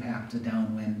could impact a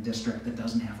downwind district that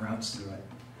doesn't have routes through it.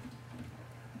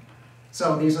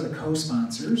 So these are the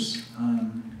co-sponsors.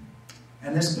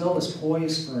 And this bill is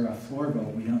poised for a floor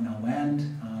vote. We don't know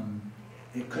when.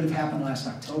 It could have happened last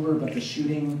October, but the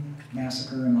shooting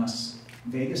massacre in Las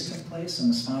Vegas took place, and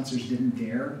the sponsors didn't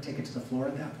dare take it to the floor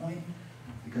at that point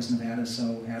because Nevada is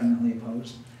so adamantly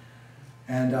opposed.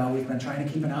 And we've been trying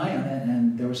to keep an eye on it,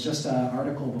 and there was just an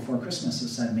article before Christmas that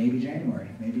said maybe January,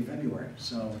 maybe February.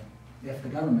 So if the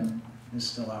government is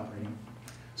still operating.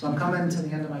 So I'm coming to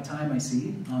the end of my time, I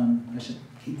see. I should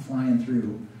keep flying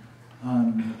through.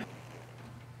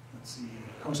 Let's see,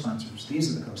 co-sponsors.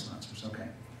 These are the co-sponsors, okay.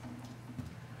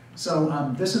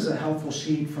 So this is a helpful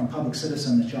sheet from Public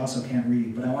Citizen that you also can't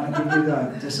read, but I want to give you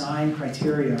the design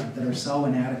criteria that are so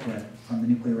inadequate from the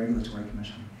Nuclear Regulatory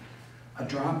Commission. A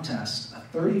drop test, a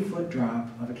 30-foot drop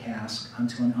of a cask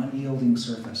onto an unyielding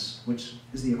surface, which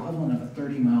is the equivalent of a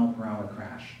 30-mile-per-hour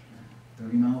crash.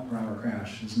 30-mile-per-hour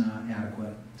crash is not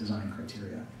adequate design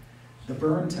criteria. The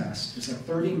burn test is a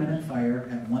 30-minute fire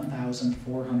at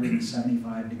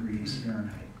 1,475 degrees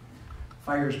Fahrenheit.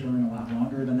 Fires burn a lot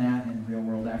longer than that in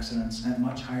real-world accidents at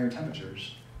much higher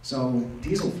temperatures. So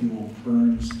diesel fuel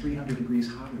burns 300 degrees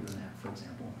hotter than that, for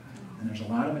example. And there's a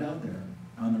lot of it out there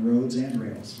on the roads and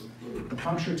rails. The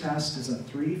puncture test is a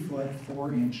 3-foot,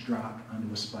 4-inch drop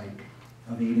onto a spike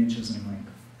of 8 inches in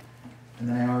length. And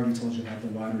then I already told you about the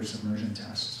water submersion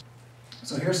test.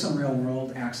 So here's some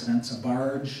real-world accidents. A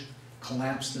barge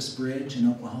collapsed this bridge in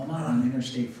Oklahoma on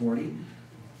Interstate 40.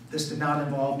 This did not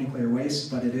involve nuclear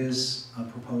waste, but it is a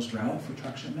proposed route for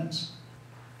truck shipments.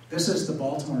 This is the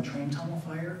Baltimore train tunnel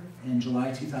fire in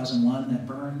July 2001 that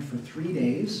burned for 3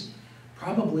 days,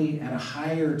 probably at a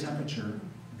higher temperature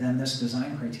than this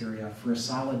design criteria for a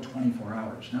solid 24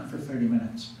 hours, not for 30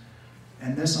 minutes.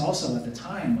 And this also, at the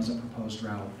time, was a proposed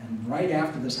route. And right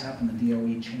after this happened, the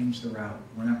DOE changed the route.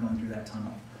 We're not going through that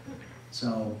tunnel.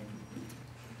 So,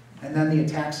 and then the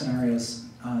attack scenarios.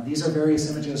 These are various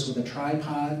images with a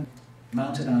tripod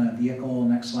mounted on a vehicle,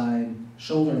 next slide,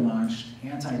 shoulder-launched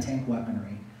anti-tank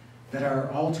weaponry that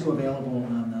are all too available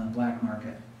on the black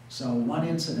market. So one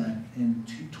incident in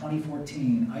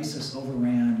 2014, ISIS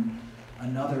overran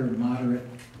another moderate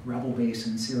rebel base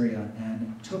in Syria,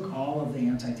 and took all of the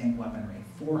anti-tank weaponry,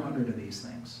 400 of these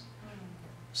things.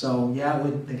 So yeah,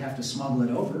 they'd have to smuggle it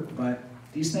over, but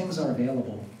these things are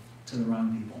available to the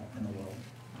wrong people in the world.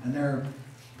 And they're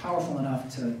powerful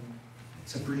enough to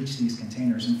breach these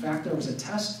containers. In fact, there was a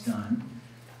test done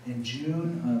in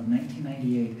June of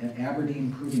 1998 at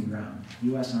Aberdeen Proving Ground,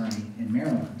 U.S. Army in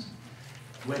Maryland,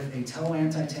 with a TOW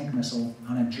anti-tank missile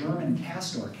on a German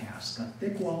Castor cask, a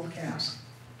thick-walled cask,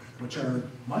 which are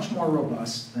much more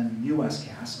robust than U.S.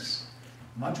 casks,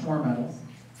 much more metal,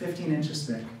 15 inches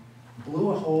thick,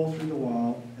 blew a hole through the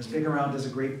wall as big around as a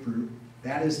grapefruit.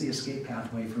 That is the escape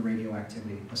pathway for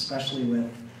radioactivity, especially with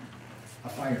a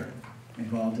fire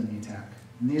involved in the attack.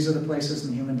 And these are the places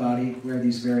in the human body where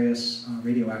these various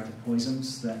radioactive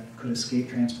poisons that could escape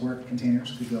transport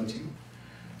containers could go to.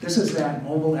 This is that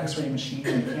mobile X-ray machine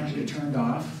that can't be turned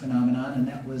off phenomenon, and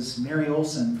that was Mary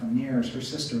Olson from NIRS. Her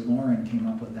sister Lauren came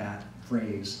up with that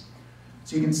phrase.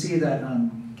 So you can see that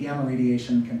gamma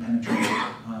radiation can penetrate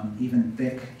even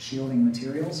thick shielding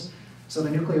materials. So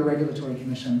the Nuclear Regulatory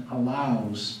Commission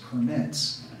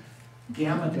permits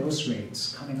gamma dose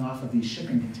rates coming off of these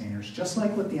shipping containers, just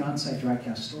like with the on-site dry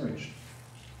cask storage.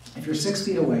 If you're 6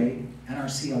 feet away,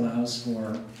 NRC allows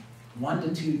for 1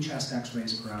 to 2 chest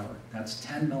X-rays per hour. That's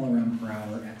 10 millirem per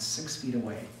hour at 6 feet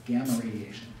away, gamma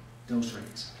radiation, dose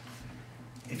rates.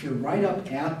 If you're right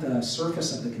up at the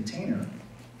surface of the container,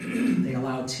 they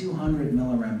allow 200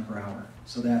 millirem per hour.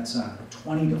 So that's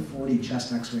 20 to 40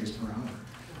 chest X-rays per hour.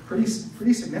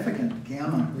 Pretty significant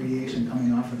gamma radiation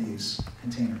coming off of these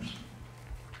containers.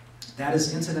 That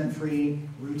is incident-free,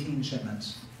 routine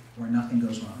shipments where nothing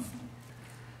goes wrong.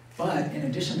 But in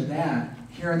addition to that,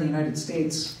 here in the United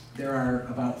States, there are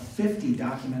about 50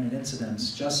 documented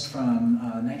incidents just from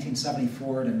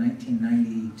 1974 to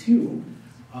 1992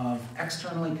 of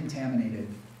externally contaminated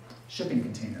shipping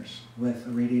containers with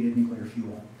irradiated nuclear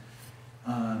fuel.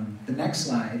 The next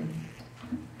slide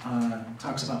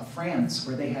talks about France,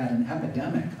 where they had an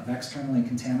epidemic of externally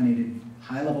contaminated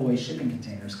high-level waste shipping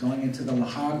containers going into the Le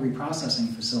Hague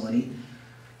reprocessing facility.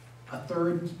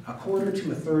 A quarter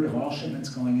to a third of all shipments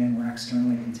going in were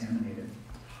externally contaminated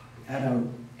at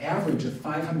an average of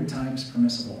 500 times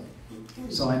permissible.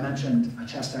 So I mentioned a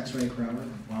chest X-ray per hour.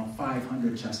 Well,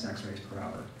 500 chest X-rays per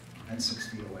hour at 6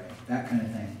 feet away, that kind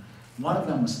of thing. One of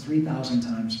them was 3,000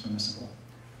 times permissible.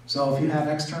 So if you have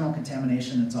external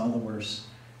contamination, it's all the worse.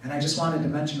 And I just wanted to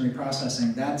mention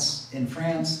reprocessing. That's in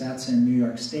France, that's in New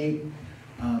York State.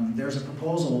 There's a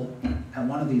proposal at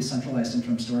one of these centralized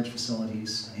interim storage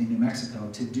facilities in New Mexico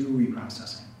to do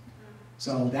reprocessing.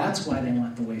 So that's why they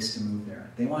want the waste to move there.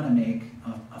 They want to make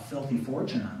a filthy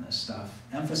fortune on this stuff.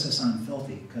 Emphasis on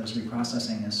filthy, because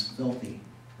reprocessing is filthy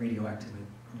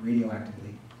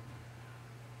radioactively.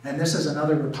 And this is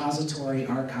another repository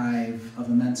archive of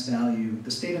immense value.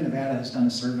 The state of Nevada has done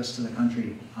a service to the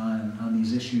country on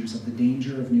these issues of the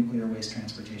danger of nuclear waste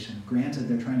transportation. Granted,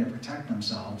 they're trying to protect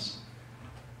themselves,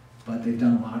 but they've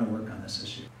done a lot of work on this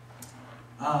issue.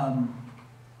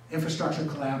 Infrastructure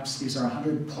collapse. These are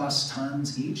 100 plus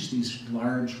tons each, these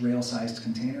large rail-sized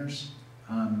containers.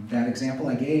 That example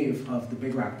I gave of the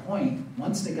Big Rock Point,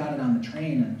 once they got it on the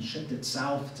train and shipped it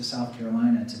south to South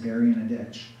Carolina to bury in a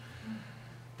ditch,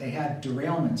 they had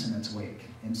derailments in its wake.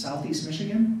 In southeast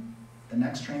Michigan, the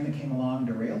next train that came along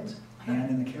derailed, and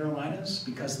in the Carolinas,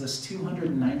 because this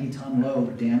 290-ton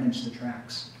load damaged the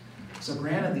tracks. So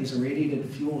granted, these irradiated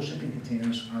fuel shipping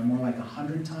containers are more like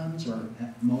 100 tons, or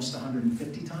at most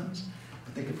 150 tons,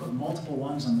 but they could put multiple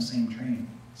ones on the same train.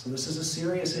 So this is a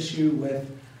serious issue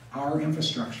with our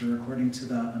infrastructure, according to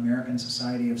the American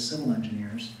Society of Civil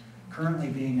Engineers, currently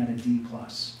being at a D+.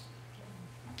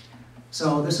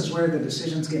 So this is where the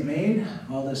decisions get made,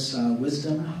 all this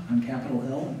wisdom on Capitol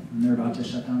Hill, and they're about to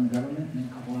shut down the government in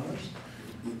a couple hours.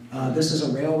 This is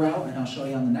a rail route, and I'll show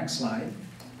you on the next slide,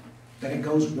 that it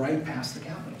goes right past the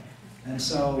Capitol. And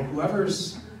so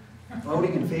whoever's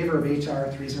voting in favor of HR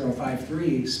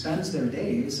 3053 spends their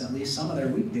days, at least some of their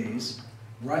weekdays,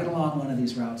 right along one of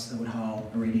these routes that would haul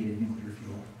irradiated nuclear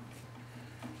fuel.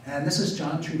 And this is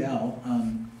John Trudell.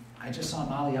 I just saw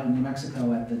Molly out in New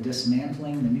Mexico at the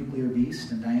Dismantling the Nuclear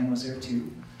Beast, and Diane was there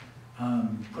too,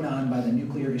 put on by the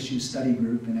Nuclear Issues Study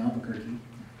Group in Albuquerque.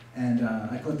 And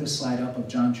I put this slide up of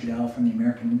John Trudell from the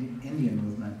American Indian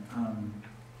Movement.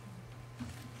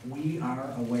 We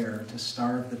are aware to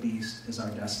starve the beast is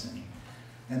our destiny.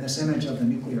 And this image of the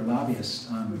nuclear lobbyist,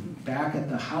 back at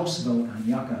the House vote on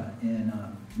Yucca in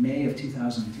May of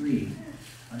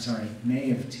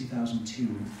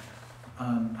 2002,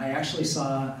 I actually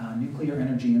saw a Nuclear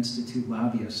Energy Institute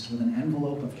lobbyist with an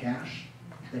envelope of cash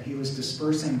that he was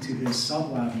dispersing to his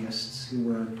sub-lobbyists who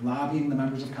were lobbying the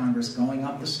members of Congress, going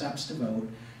up the steps to vote.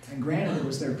 And granted, it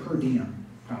was their per diem,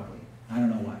 probably. I don't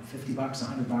know what, 50 bucks,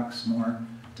 100 bucks more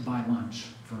to buy lunch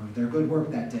for their good work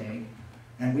that day.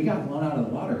 And we got blown out of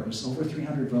the water. It was over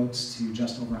 300 votes to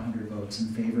just over 100 votes in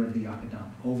favor of the Yucca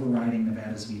dump, overriding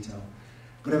Nevada's veto.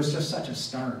 But it was just such a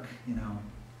stark,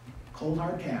 cold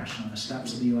hard cash on the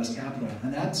steps of the US Capitol.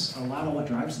 And that's a lot of what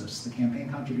drives this, the campaign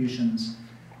contributions,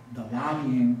 the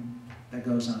lobbying that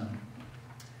goes on.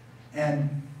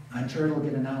 And I'm sure it'll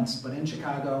get announced, but in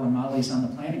Chicago, and Molly's on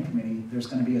the planning committee, there's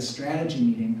going to be a strategy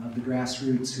meeting of the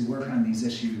grassroots who work on these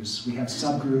issues. We have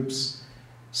subgroups,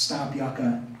 Stop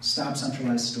Yucca, Stop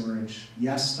Centralized Storage,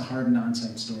 Yes to Hardened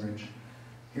On-Site Storage.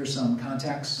 Here's some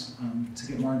contacts to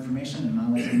get more information, and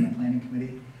Molly's in the planning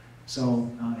committee. So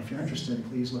if you're interested,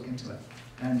 please look into it.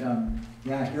 And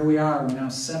yeah, here we are. We're now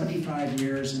 75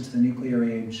 years into the nuclear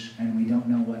age, and we don't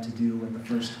know what to do with the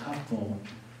first cupful.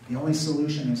 The only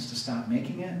solution is to stop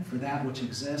making it. For that which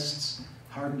exists,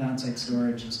 hardened on-site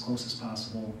storage as close as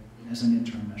possible as an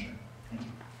interim measure.